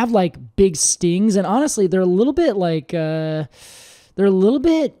don't have like big stings, and honestly, they're a little bit like beta,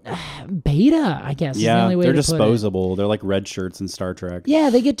 I guess. Yeah, is the only way they're to disposable. Put it. They're like red shirts in Star Trek.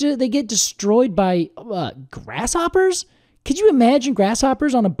 Yeah, they get destroyed by grasshoppers. Could you imagine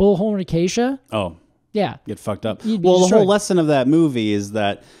grasshoppers on a Bullhorn Acacia? Oh, yeah, get fucked up. Well, the whole lesson of that movie is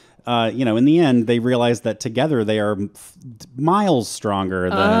that. In the end, they realize that together they are miles stronger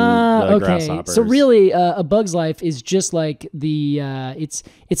than the grasshoppers. So really, A Bug's Life is just like it's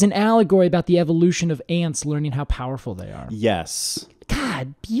an allegory about the evolution of ants learning how powerful they are. Yes.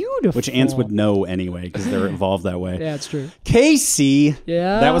 God, beautiful. Which ants would know anyway because they're evolved that way. Yeah, it's true. Casey.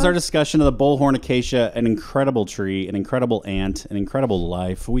 Yeah. That was our discussion of the Bullhorn Acacia, an incredible tree, an incredible ant, an incredible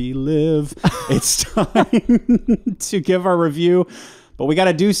life we live. It's time to give our review. But we got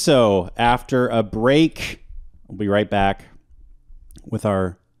to do so after a break. We'll be right back with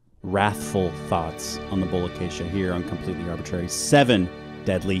our wrathful thoughts on the Bull Acacia here on Completely Arbortrary. 7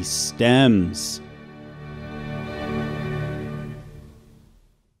 deadly stems.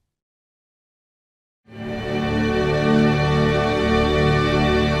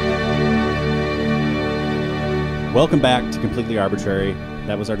 Welcome back to Completely Arbortrary.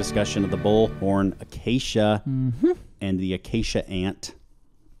 That was our discussion of the Bullhorn Acacia and the acacia ant.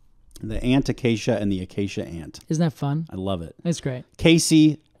 The ant acacia and the acacia ant. Isn't that fun? I love it. It's great.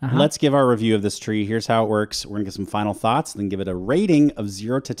 Casey, let's give our review of this tree. Here's how it works. We're going to get some final thoughts, then give it a rating of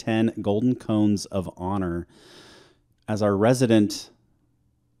 0 to 10 golden cones of honor. As our resident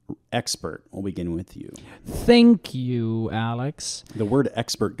expert, we'll begin with you. Thank you, Alex. The word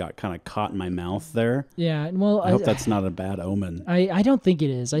expert got kind of caught in my mouth there. Yeah, well, I hope that's not a bad omen. I don't think it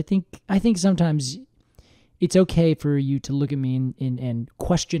is. I think sometimes it's okay for you to look at me and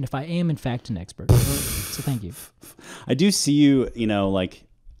question if I am in fact an expert. So thank you. I do see you, like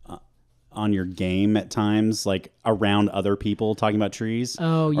on your game at times, like around other people talking about trees.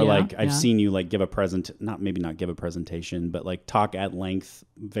 Oh, yeah. Or like I've seen you like give a not give a presentation, but like talk at length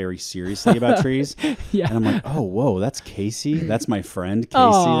very seriously about trees. Yeah. And I'm like, oh, whoa, that's Casey. That's my friend Casey.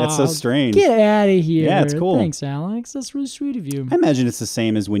 That's so strange. Get out of here. Yeah, it's cool. Thanks, Alex. That's really sweet of you. I imagine it's the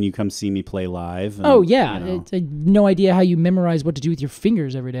same as when you come see me play live. And, oh, yeah. I have no idea how you memorize what to do with your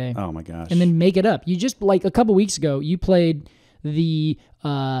fingers every day. Oh, my gosh. And then make it up. You just, like a couple weeks ago, you played the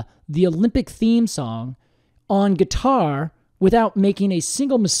Olympic theme song on guitar without making a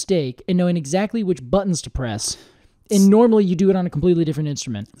single mistake and knowing exactly which buttons to press. And normally you do it on a completely different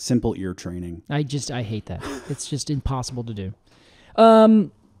instrument. Simple ear training. I hate that. It's just impossible to do.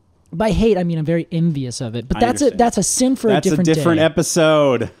 By hate, I mean I'm very envious of it. But that's a sin for a different day. That's a different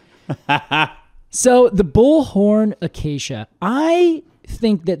episode. So the Bullhorn Acacia. I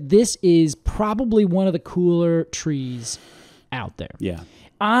think that this is probably one of the cooler trees out there. Yeah.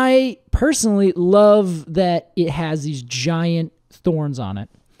 I personally love that it has these giant thorns on it.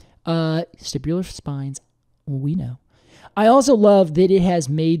 Stipular spines, we know. I also love that it has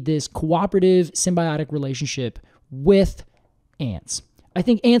made this cooperative, symbiotic relationship with ants. I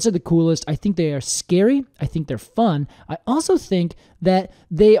think ants are the coolest. I think they are scary. I think they're fun. I also think that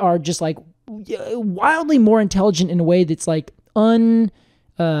they are just like wildly more intelligent in a way that's like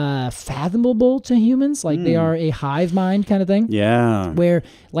fathomable to humans. Like they are a hive mind kind of thing. Yeah. Where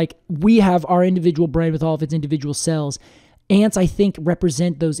like we have our individual brain with all of its individual cells. Ants, I think,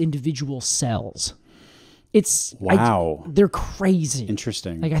 represent those individual cells. Wow. They're crazy.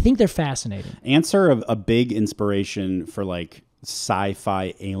 Interesting. Like I think they're fascinating. Ants are a big inspiration for like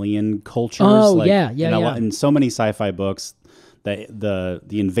sci-fi alien cultures. Oh, like, yeah. In so many sci-fi books, the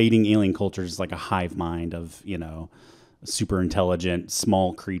invading alien culture is like a hive mind of, super intelligent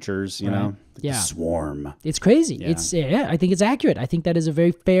small creatures, you know? Yeah. Swarm. It's crazy. Yeah. I think it's accurate. I think that is a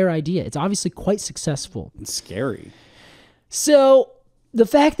very fair idea. It's obviously quite successful. It's scary. So the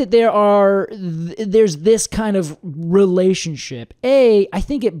fact that there's this kind of relationship, I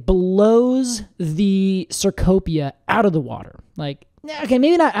think it blows the Cercopia out of the water. Like, okay,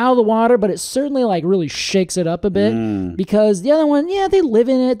 maybe not out of the water, but it certainly like really shakes it up a bit because the other one, they live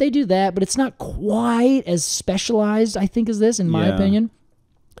in it, they do that, but it's not quite as specialized, I think, as this, in my opinion.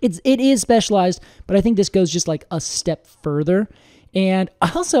 It is specialized, but I think this goes just like a step further. And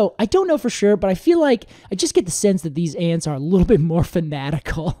also, I don't know for sure, but I feel like I just get the sense that these ants are a little bit more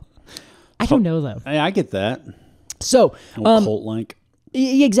fanatical. I don't know, though. I get that. So, cult-like.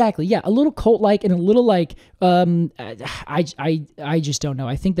 Exactly, yeah, a little cult-like and a little like I just don't know.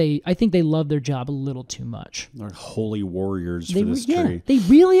 I think they love their job a little too much. They're holy warriors for this tree. Yeah, they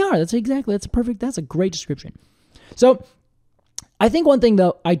really are. That's a great description. So, I think one thing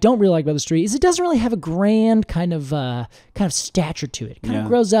though I don't really like about this tree is it doesn't really have a grand kind of stature to it. It kind of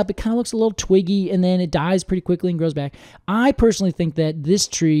grows up. It kind of looks a little twiggy, and then it dies pretty quickly and grows back. I personally think that this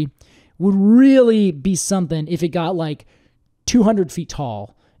tree would really be something if it got like 200 feet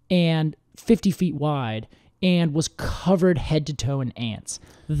tall and 50 feet wide and was covered head to toe in ants.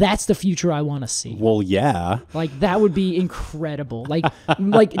 That's the future I want to see. Well, yeah. Like, that would be incredible. Like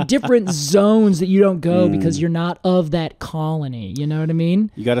different zones that you don't go because you're not of that colony. You know what I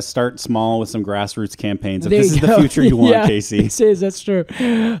mean? You got to start small with some grassroots campaigns. If this is the future you want, Casey. It is. That's true.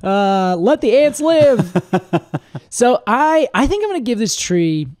 Let the ants live. So I think I'm going to give this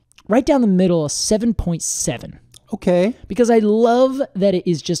tree right down the middle a 7.7. Okay. Because I love that it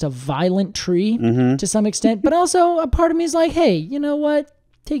is just a violent tree to some extent, but also a part of me is like, hey, you know what?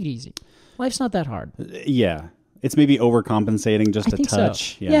 Take it easy. Life's not that hard. Yeah. It's maybe overcompensating just a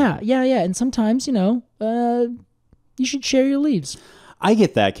touch. So. Yeah. And sometimes, you should share your leaves. I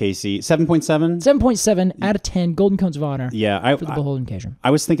get that, Casey. 7.7? 7.7 out of 10 Golden Cones of Honor. Yeah, for the Bullhorn Acacia.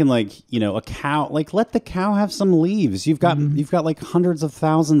 I was thinking a cow, like let the cow have some leaves. You've got like hundreds of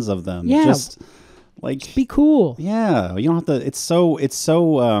thousands of them. Yeah. Just be cool. Yeah, you don't have to. It's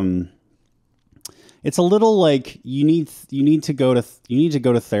a little like you need to go to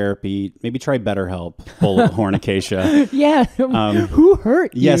therapy. Maybe try BetterHelp, Bullhorn Acacia. Yeah. Who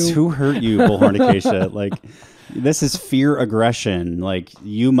hurt you? Yes, who hurt you, Bullhorn Acacia? Like, this is fear aggression. Like,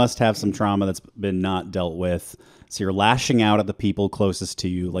 you must have some trauma that's been not dealt with. So you're lashing out at the people closest to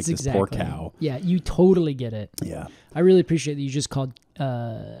you, like this poor cow. Yeah, you totally get it. Yeah. I really appreciate that you just called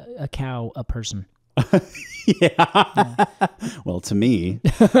a cow a person. Yeah. Well, to me.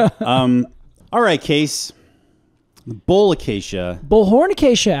 All right, Case. The Bull Acacia. Bullhorn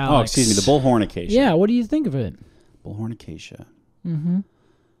Acacia, Alex. Oh, excuse me. The Bullhorn Acacia. Yeah, what do you think of it? Bullhorn Acacia.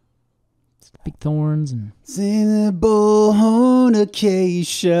 Big thorns and... See the Bullhorn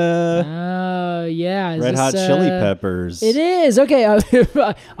Acacia. Yeah. Red Hot Chili Peppers. It is. Okay.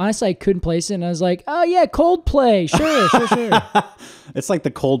 Honestly, I couldn't place it, and I was like, oh, yeah, Coldplay. Sure. It's like the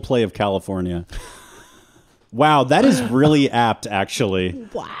Coldplay of California. Wow, that is really apt, actually.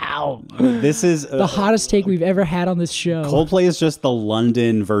 Wow. This is... the hottest take we've ever had on this show. Coldplay is just the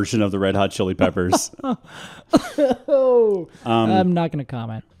London version of the Red Hot Chili Peppers. I'm not going to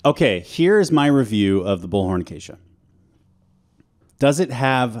comment. Okay, here's my review of the Bullhorn Acacia. Does it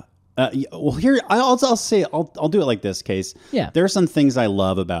have... well, here, I'll say, I'll do it like this, Case. Yeah. There are some things I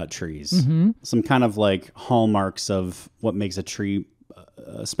love about trees. Some kind of like hallmarks of what makes a tree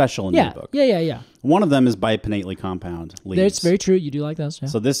special in your book. Yeah. One of them is bipinnately compound leaves. That's very true. You do like those. Yeah.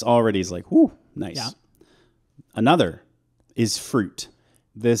 So this already is like, whoo, nice. Yeah. Another is fruit.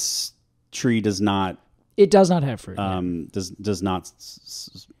 This tree does not... It does not have fruit. Does not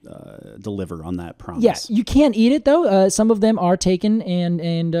deliver on that promise. Yeah, you can't eat it though. Some of them are taken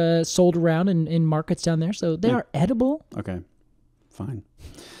and sold around in markets down there, so they are edible. Okay, fine.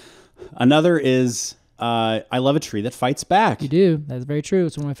 Another is I love a tree that fights back. You do. That's very true.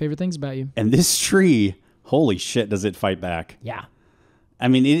 It's one of my favorite things about you. And this tree, holy shit, does it fight back? Yeah. I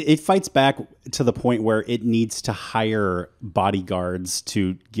mean, it fights back to the point where it needs to hire bodyguards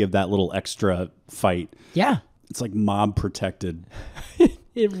to give that little extra fight. Yeah. It's like mob protected.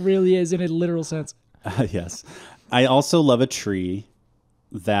 It really is in a literal sense. Yes. I also love a tree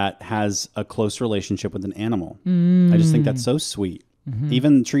that has a close relationship with an animal. I just think that's so sweet.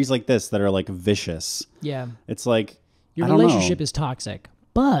 Even trees like this that are like vicious. Yeah. It's like, your I don't relationship know. is toxic,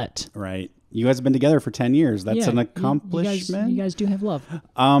 but... Right. You guys have been together for 10 years. That's an accomplishment. You guys do have love.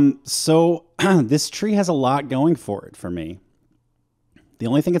 So this tree has a lot going for it for me. The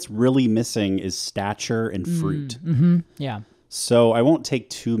only thing it's really missing is stature and fruit. Yeah. So I won't take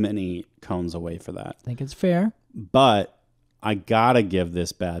too many cones away for that. I think it's fair. But I gotta give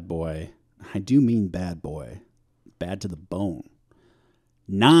this bad boy, I do mean bad boy, bad to the bone,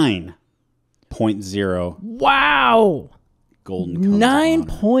 9.0 Wow. golden cones.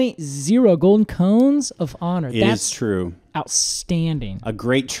 9.0 golden cones of honor. That's true. Outstanding. A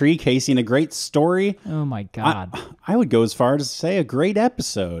great tree, Casey, and a great story. Oh my God. I would go as far as to say a great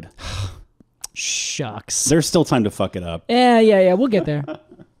episode. Shucks. There's still time to fuck it up. Yeah. We'll get there.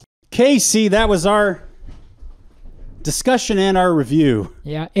 Casey, that was our discussion and our review.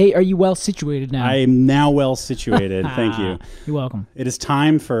 Yeah. Hey, are you well situated now? I am now well situated. Thank you. You're welcome. It is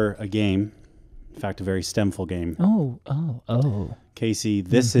time for a game. In fact, a very stemful game. Oh. Casey,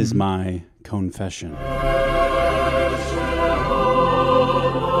 this is my confession.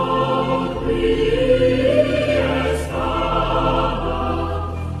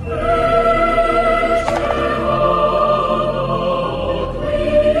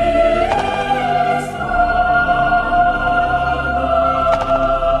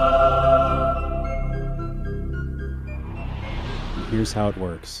 Here's how it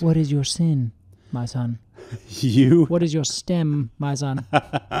works. What is your sin, my son? You What is your stem, my son?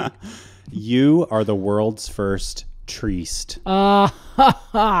 You are the world's first treest. And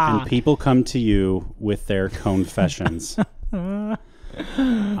people come to you with their confessions. I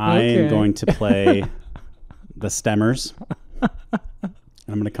am going to play the stemmers. I'm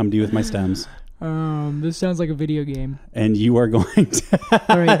going to come to you with my stems. This sounds like a video game. And you are going to...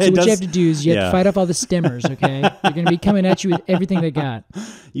 All right, so what you have to do is you have to fight off all the stemmers, okay? They're going to be coming at you with everything they got.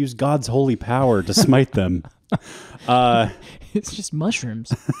 Use God's holy power to smite them. It's just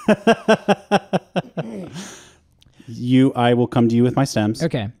mushrooms. I will come to you with my stems.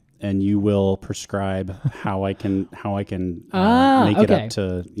 Okay. And you will prescribe how I can make it okay. up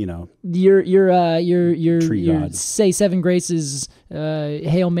to, Your Tree God. say seven graces,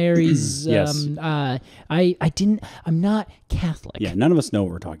 Hail Marys. Yes. I'm not Catholic. Yeah, none of us know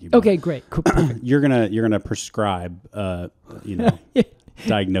what we're talking about. Okay, great. Cool. You're gonna prescribe,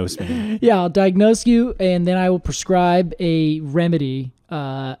 diagnose me. Yeah, I'll diagnose you, and then I will prescribe a remedy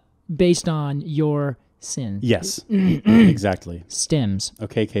based on your sin. Yes, exactly. Stems.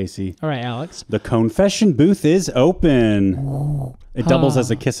 Okay, Casey. All right, Alex. The confession booth is open. It doubles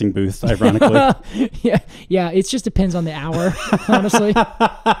as a kissing booth, ironically. Yeah. It just depends on the hour, honestly.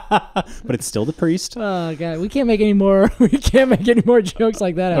 But it's still the priest. Oh God, we can't make any more. We can't make any more jokes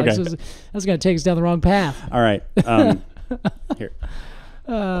like that, Alex. Okay. That's going to take us down the wrong path. All right. Here.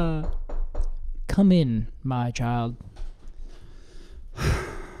 Come in, my child.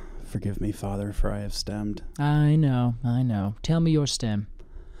 Forgive me, Father, for I have stemmed. I know. Tell me your stem.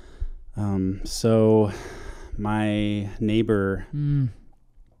 So my neighbor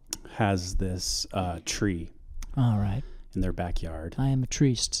has this tree. All right. In their backyard. I am a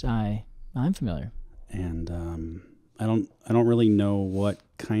treist. I'm familiar. And I don't really know what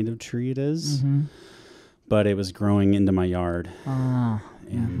kind of tree it is, but it was growing into my yard.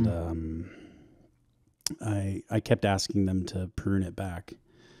 And I kept asking them to prune it back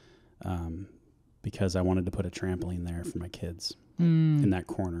because I wanted to put a trampoline there for my kids in that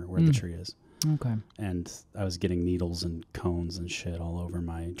corner where the tree is. Okay. And I was getting needles and cones and shit all over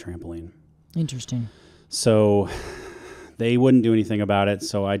my trampoline. Interesting. So they wouldn't do anything about it,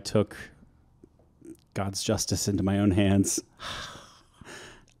 so I took God's justice into my own hands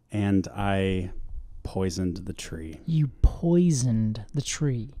and I poisoned the tree. You poisoned the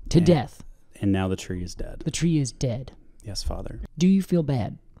tree to death. And now the tree is dead. The tree is dead. Yes, Father. Do you feel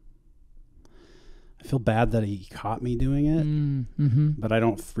bad? I feel bad that he caught me doing it, but I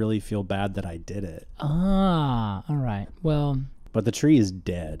don't really feel bad that I did it. All right. Well, but the tree is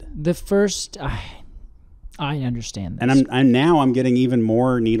dead. The first, I understand this. And I'm getting even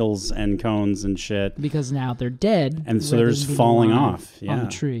more needles and cones and shit because now they're dead, and so they're just falling off on the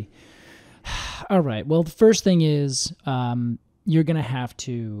tree. All right. Well, the first thing is you're going to have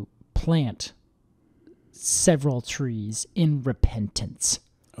to plant several trees in repentance.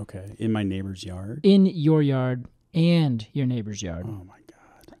 Okay. In my neighbor's yard? In your yard and your neighbor's yard. Oh, my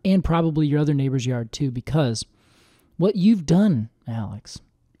God. And probably your other neighbor's yard, too, because what you've done, Alex,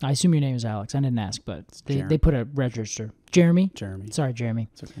 I assume your name is Alex. I didn't ask, but they put a register. Jeremy? Sorry, Jeremy.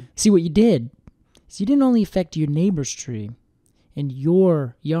 It's okay. See, what you did is you didn't only affect your neighbor's tree in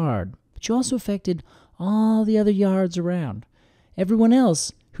your yard, but you also affected all the other yards around. Everyone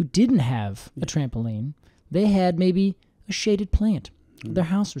else who didn't have a trampoline, they had maybe a shaded plant. Their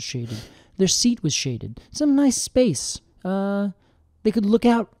house was shaded. Their seat was shaded. Some nice space. They could look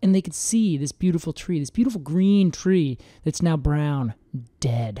out and they could see this beautiful tree, this beautiful green tree that's now brown,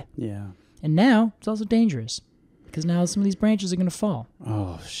 dead. Yeah. And now it's also dangerous because now some of these branches are going to fall.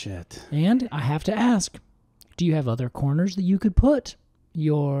 Oh, shit. And I have to ask, do you have other corners that you could put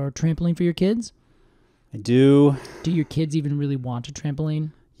your trampoline for your kids? I do. Do your kids even really want a trampoline?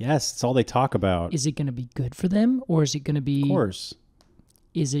 Yes, it's all they talk about. Is it going to be good for them or is it going to be... Of course.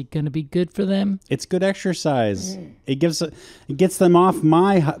 Is it going to be good for them? It's good exercise. It gets them off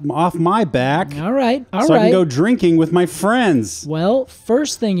my back. All right. So I can go drinking with my friends. Well,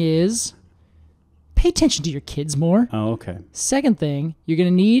 first thing is pay attention to your kids more. Oh, okay. Second thing, you're going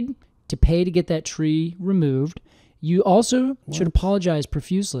to need to pay to get that tree removed. You also should apologize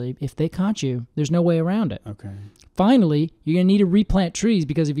profusely if they caught you. There's no way around it. Okay. Finally, you're going to need to replant trees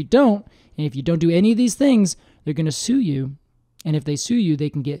because if you don't, and if you don't do any of these things, they're going to sue you. And if they sue you, they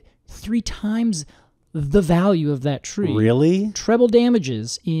can get 3 times the value of that tree. Really? Treble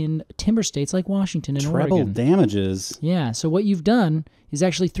damages in timber states like Washington and Oregon. Treble damages? Yeah, so what you've done is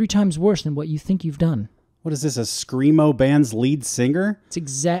actually 3 times worse than what you think you've done. What is this, a Screamo band's lead singer?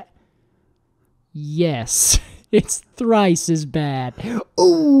 It's Yes, it's thrice as bad.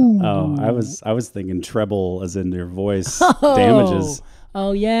 Ooh. Oh, I was thinking treble as in your voice damages.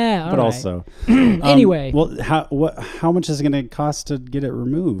 Oh yeah, but also anyway. Well, how much is it going to cost to get it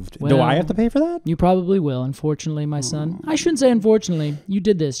removed? Well, do I have to pay for that? You probably will. Unfortunately, my son. I shouldn't say unfortunately. You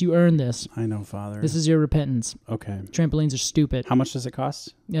did this. You earned this. I know, Father. This is your repentance. Okay. Trampolines are stupid. How much does it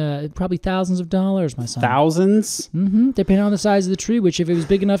cost? Probably thousands of dollars, my son. Thousands? Mm-hmm. Depending on the size of the tree. Which, if it was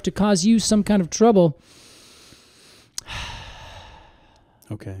big enough to cause you some kind of trouble.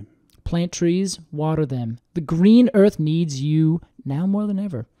 Okay. Plant trees, water them. The green earth needs you now more than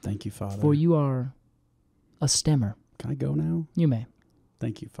ever. Thank you, Father. For you are a stemmer. Can I go now? You may.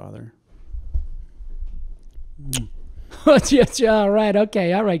 Thank you, Father. All right.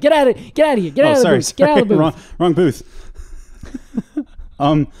 Okay. All right. Get out of here. Get out of the booth. Get out of the booth. Wrong booth.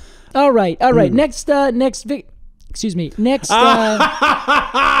 All right. Next. Excuse me. Next stemmer.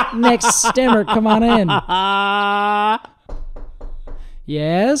 Come on in.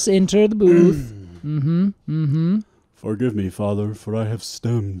 Yes. Enter the booth. Forgive me, Father, for I have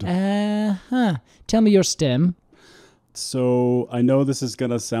stemmed. Tell me your stem. So I know this is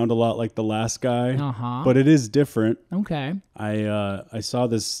gonna sound a lot like the last guy, but it is different. Okay. I saw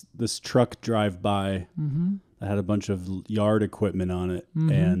this truck drive by that had a bunch of yard equipment on it,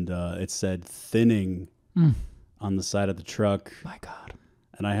 and it said thinning on the side of the truck. My God.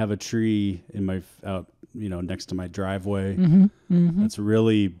 And I have a tree in my next to my driveway. That's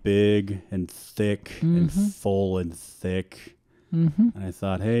really big and thick and full and thick. And I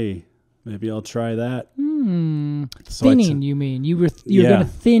thought, hey, maybe I'll try that. So Thinning, you mean? You're going to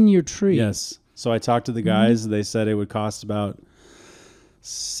thin your tree. Yes. So I talked to the guys. They said it would cost about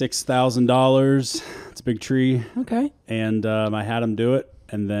 $6,000. It's a big tree. Okay. And I had them do it.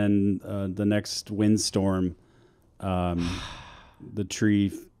 And then the next windstorm, the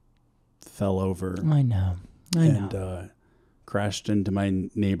tree fell over. I know. And crashed into my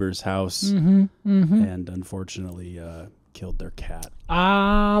neighbor's house. And unfortunately killed their cat.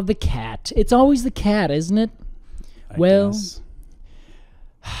 Ah, the cat. It's always the cat, isn't it? I Well, guess.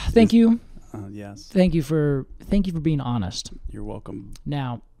 Thank you. Yes. Thank you for being honest. You're welcome.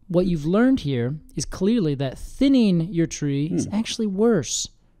 Now, what you've learned here is clearly that thinning your tree is actually worse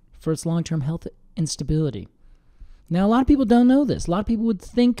for its long-term health and stability. Now, a lot of people don't know this. A lot of people would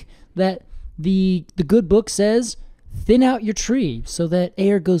think that the good book says thin out your tree so that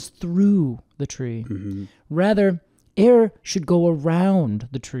air goes through the tree. Rather, air should go around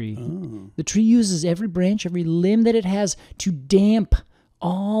the tree. The tree uses every branch, every limb that it has to dampen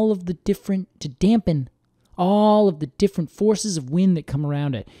all of the different forces of wind that come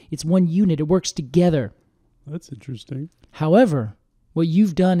around it. It's one unit. It works together. That's interesting. However, what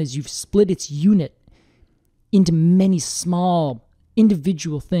you've done is you've split its unit into many small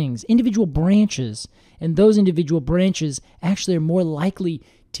individual things, individual branches, and those individual branches actually are more likely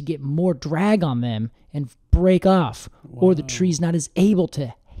to get more drag on them and break off, or the tree's not as able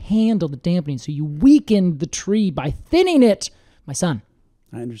to handle the dampening. So you weaken the tree by thinning it, my son.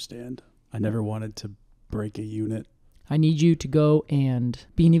 I understand. I never wanted to break a unit. I need you to go and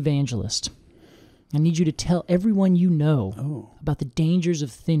be an evangelist. I need you to tell everyone you know about the dangers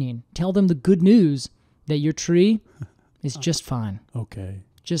of thinning. Tell them the good news that your tree is just fine. Okay.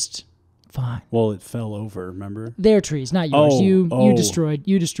 Just fine. Well, it fell over, remember? Their trees, not yours. You destroyed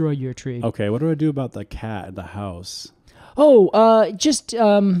your tree. Okay, what do I do about the cat at the house? Another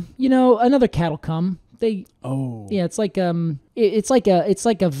cat'll come. Yeah, it's like a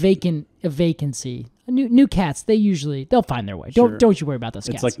vacancy. New cats, they'll find their way. Don't you worry about those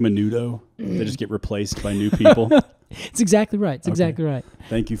cats. It's like Menudo. They just get replaced by new people. It's exactly right. It's exactly right.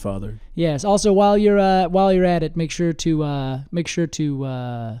 Thank you, Father. Yes. Also, while you're at it, make sure to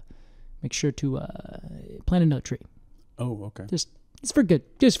plant another tree. Oh, okay. Just for good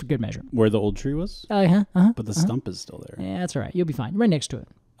measure. Where the old tree was? But the stump is still there. Yeah, that's all right. You'll be fine. Right next to it.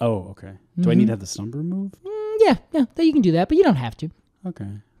 Oh, okay. Do I need to have the stump removed? Yeah, you can do that, but you don't have to. Okay.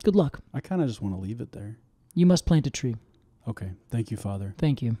 Good luck. I kind of just want to leave it there. You must plant a tree. Okay. Thank you, Father.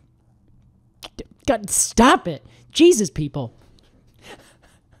 Thank you. God, stop it. Jesus, people.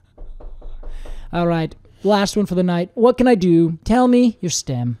 All right. Last one for the night. What can I do? Tell me your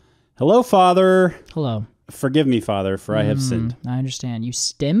stem. Hello, Father. Hello. Forgive me, Father, for I have sinned. I understand. You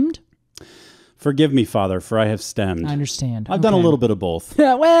stemmed? Forgive me, Father, for I have stemmed. I understand. I've done a little bit of both.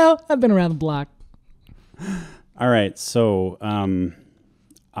 Yeah, well, I've been around the block. All right. So,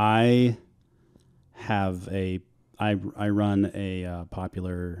 I run a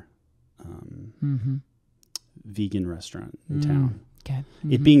popular vegan restaurant in town. Okay.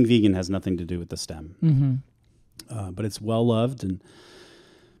 It being vegan has nothing to do with the stem. But it's well loved and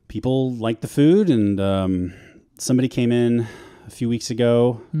people like the food. And somebody came in a few weeks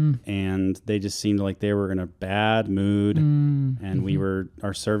ago and they just seemed like they were in a bad mood. And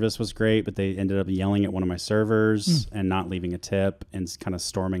our service was great, but they ended up yelling at one of my servers and not leaving a tip and kind of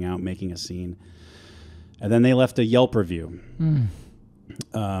storming out, making a scene. And then they left a Yelp review.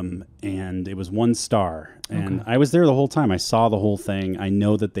 And it was 1 star. And I was there the whole time. I saw the whole thing. I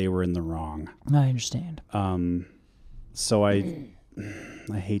know that they were in the wrong. I understand. So I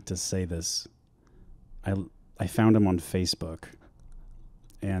hate to say this. I found him on Facebook,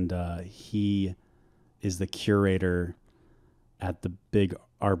 and he is the curator at the big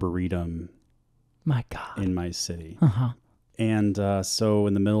arboretum. My God. In my city. And so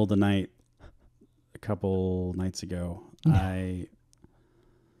in the middle of the night, a couple nights ago, I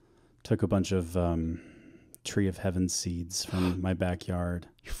took a bunch of Tree of Heaven seeds from my backyard.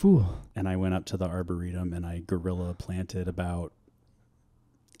 You fool. And I went up to the arboretum and I guerrilla planted about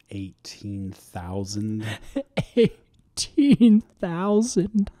 18,000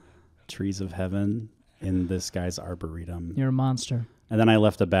 18,000 trees of heaven in this guy's arboretum. You're a monster. And then I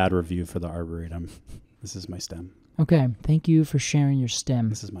left a bad review for the arboretum. This is my stem. Okay, thank you for sharing your stem.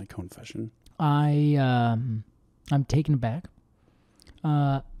 This is my confession. I'm taken aback.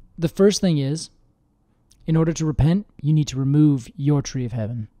 The first thing is, in order to repent, you need to remove your tree of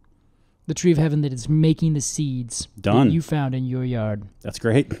heaven. The tree of heaven that is making the seeds that you found in your yard. That's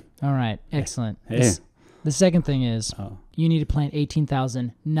great. All right, excellent. Hey. The second thing is, you need to plant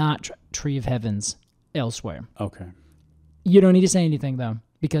 18,000 not tree of heavens elsewhere. Okay. You don't need to say anything, though,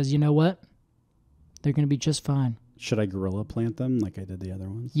 because you know what? They're going to be just fine. Should I gorilla plant them like I did the other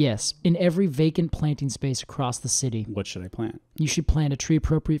ones? Yes, in every vacant planting space across the city. What should I plant? You should plant a tree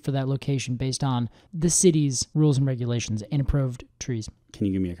appropriate for that location based on the city's rules and regulations and approved trees. Can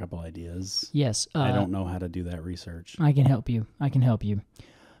you give me a couple ideas? Yes. I don't know how to do that research. I can help you.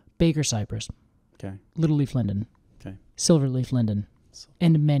 Baker cypress. Okay. Little leaf linden. Okay. Silver leaf linden.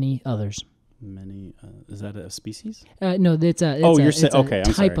 And many others. Many, is that a species? No, it's a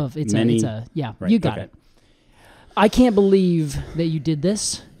type of, it's a, right, you got it. I can't believe that you did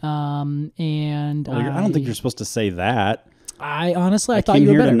this. And I don't think you're supposed to say that. I honestly, I thought came you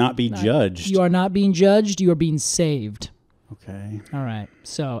were here better. to not be judged. You are not being judged. You are being saved. Okay. All right.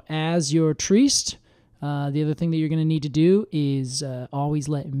 So as your treest, the other thing that you're going to need to do is always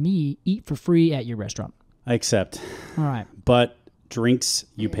let me eat for free at your restaurant. I accept. All right. But drinks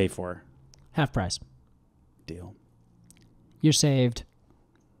you pay for. Half price. Deal. You're saved.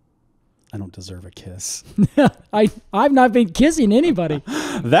 I don't deserve a kiss. I've not been kissing anybody.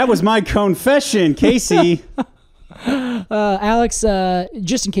 That was my confession, Casey. Alex,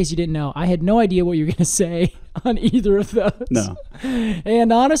 just in case you didn't know, I had no idea what you were going to say on either of those. No.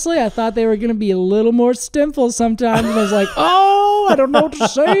 And honestly, I thought they were going to be a little more stemful sometimes. And I was like, oh, I don't know what to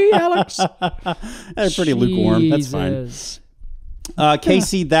say, Alex. They're pretty lukewarm. That's fine.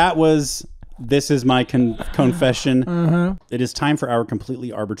 Casey, this is my confession. It is time for our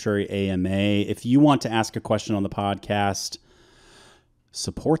completely arbitrary AMA. If you want to ask a question on the podcast,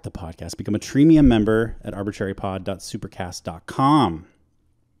 support the podcast, become a Treemium member at arbitrarypod.supercast.com.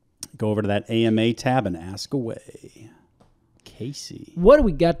 Go over to that AMA tab and ask away. Casey. What do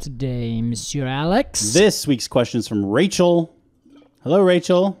we got today, Monsieur Alex? This week's question is from Rachel. Hello,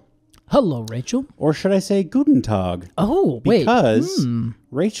 Rachel. Hello, Rachel. Or should I say Guten Tag? Oh, wait. Because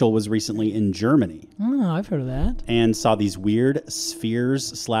Rachel was recently in Germany. Oh, I've heard of that. And saw these weird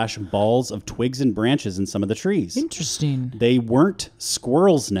spheres/balls of twigs and branches in some of the trees. Interesting. They weren't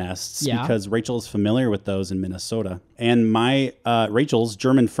squirrels' nests because Rachel is familiar with those in Minnesota. And my Rachel's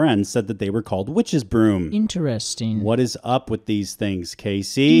German friend said that they were called witch's broom. Interesting. What is up with these things,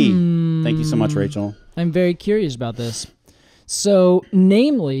 Casey? Thank you so much, Rachel. I'm very curious about this. So,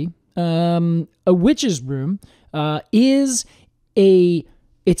 namely, a witch's broom is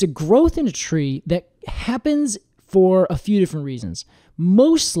it's a growth in a tree that happens for a few different reasons.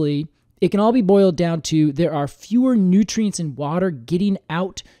 Mostly, it can all be boiled down to there are fewer nutrients and water getting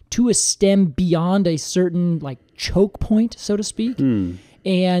out to a stem beyond a certain choke point, so to speak.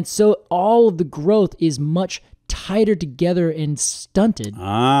 And so all of the growth is much tighter together and stunted.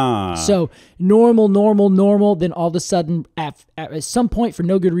 So normal, then all of a sudden at some point for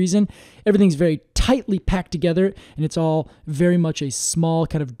no good reason, everything's very tightly packed together and it's all very much a small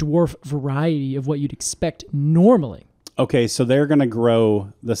kind of dwarf variety of what you'd expect normally. Okay, so they're going to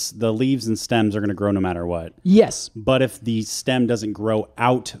grow, the leaves and stems are going to grow no matter what. Yes. But if the stem doesn't grow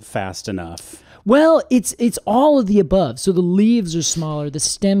out fast enough... Well, it's all of the above. So the leaves are smaller, the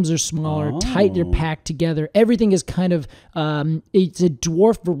stems are smaller, tighter packed together. Everything is kind of, it's a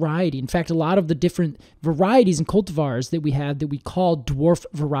dwarf variety. In fact, a lot of the different varieties and cultivars that we have that we call dwarf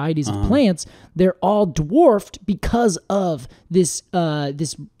varieties of plants, they're all dwarfed because of this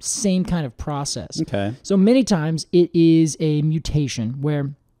this same kind of process. Okay. So many times it is a mutation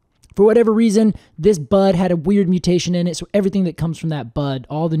where, for whatever reason, this bud had a weird mutation in it, so everything that comes from that bud,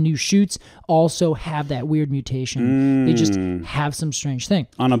 all the new shoots, also have that weird mutation. They just have some strange thing.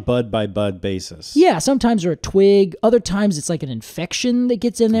 On a bud-by-bud basis. Yeah, sometimes they're a twig. Other times it's like an infection that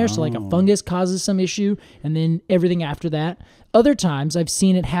gets in there, so like a fungus causes some issue, and then everything after that. Other times I've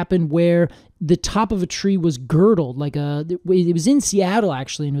seen it happen where the top of a tree was girdled, it was in Seattle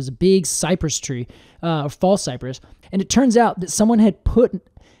actually, and it was a big cypress tree, or false cypress, and it turns out that someone had put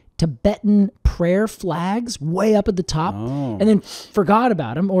Tibetan prayer flags way up at the top and then forgot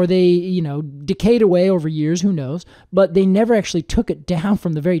about them, or they, decayed away over years, who knows, but they never actually took it down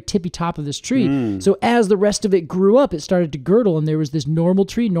from the very tippy top of this tree. So as the rest of it grew up, it started to girdle, and there was this normal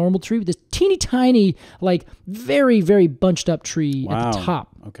tree with this teeny tiny, very, very bunched up tree at the top.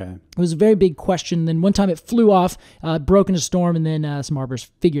 Okay. It was a very big question. Then one time it flew off, broke in a storm, and then some arborists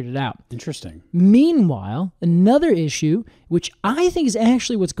figured it out. Interesting. Meanwhile, another issue, which I think is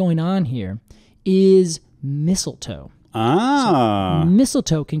actually what's going on here, is mistletoe. So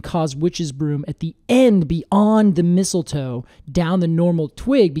mistletoe can cause witch's broom at the end beyond the mistletoe down the normal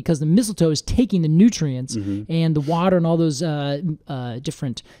twig, because the mistletoe is taking the nutrients and the water and all those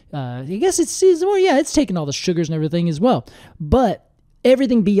different, I guess it's taking all the sugars and everything as well. But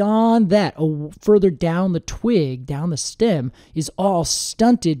Everything beyond that, further down the twig, down the stem, is all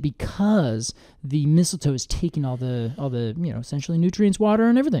stunted because the mistletoe is taking all the essentially nutrients, water,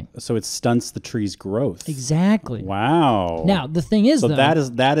 and everything. So it stunts the tree's growth. Exactly. Wow. Now the thing is, so though,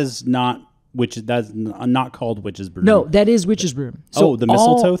 that's not called witch's broom. No, that is witch's broom. So the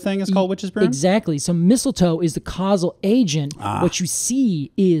mistletoe thing is called witch's broom? Exactly. So mistletoe is the causal agent. What you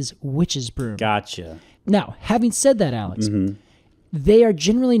see is witch's broom. Gotcha. Now, having said that, Alex, they are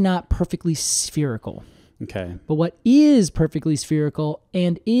generally not perfectly spherical. Okay. But what is perfectly spherical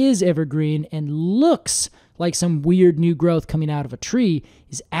and is evergreen and looks like some weird new growth coming out of a tree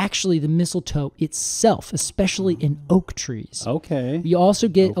is actually the mistletoe itself, especially in oak trees. Okay. You also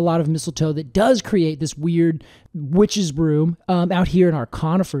get a lot of mistletoe that does create this weird witch's broom out here in our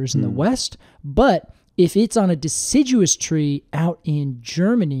conifers in the West. But if it's on a deciduous tree out in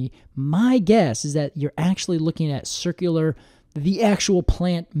Germany, my guess is that you're actually looking at the actual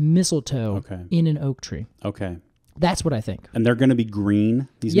plant mistletoe in an oak tree. Okay. That's what I think. And they're going to be green,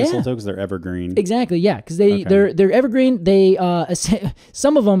 these mistletoe, because they're evergreen. Exactly, yeah, because they're evergreen. They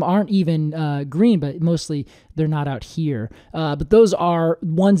some of them aren't even green, but mostly they're not out here. But those are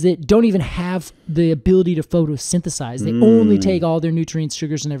ones that don't even have the ability to photosynthesize. They only take all their nutrients,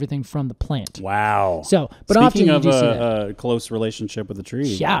 sugars, and everything from the plant. Wow. So, but speaking often of you do see that. a close relationship with the tree.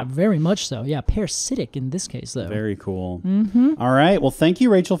 Yeah, very much so. Yeah, parasitic in this case, though. Very cool. All right. Well, thank you,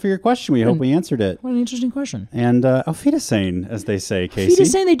 Rachel, for your question. We hope we answered it. What an interesting question. And auf Wiedersehen, as they say, Casey.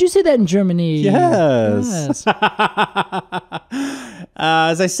 Wiedersehen, they do say that in Germany. Yes.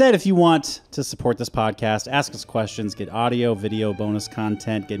 As I said, if you want to support this podcast, ask us questions, get audio, video, bonus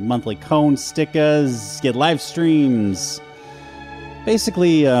content, get monthly cone stickers, get live streams.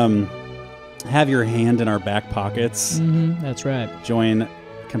 Basically, have your hand in our back pockets. That's right. Join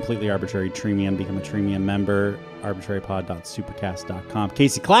Completely Arbitrary Treemium, become a Treemium member, arbitrarypod.supercast.com.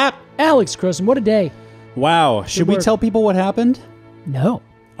 Casey Clapp. Alex Crowson, what a day. Wow. Should we tell people what happened? No.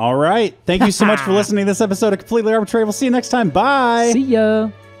 All right. Thank you so much for listening to this episode of Completely Arbitrary. We'll see you next time. Bye. See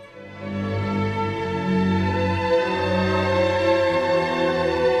ya.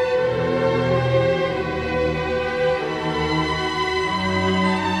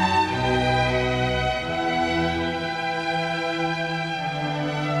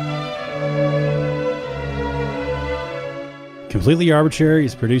 Completely Arbitrary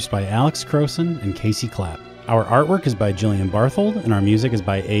is produced by Alex Crowson and Casey Clapp. Our artwork is by Jillian Barthold, and our music is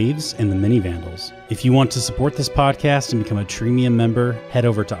by Aves and the Mini Vandals. If you want to support this podcast and become a Treemium member, head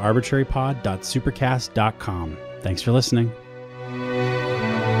over to arbitrarypod.supercast.com. Thanks for listening.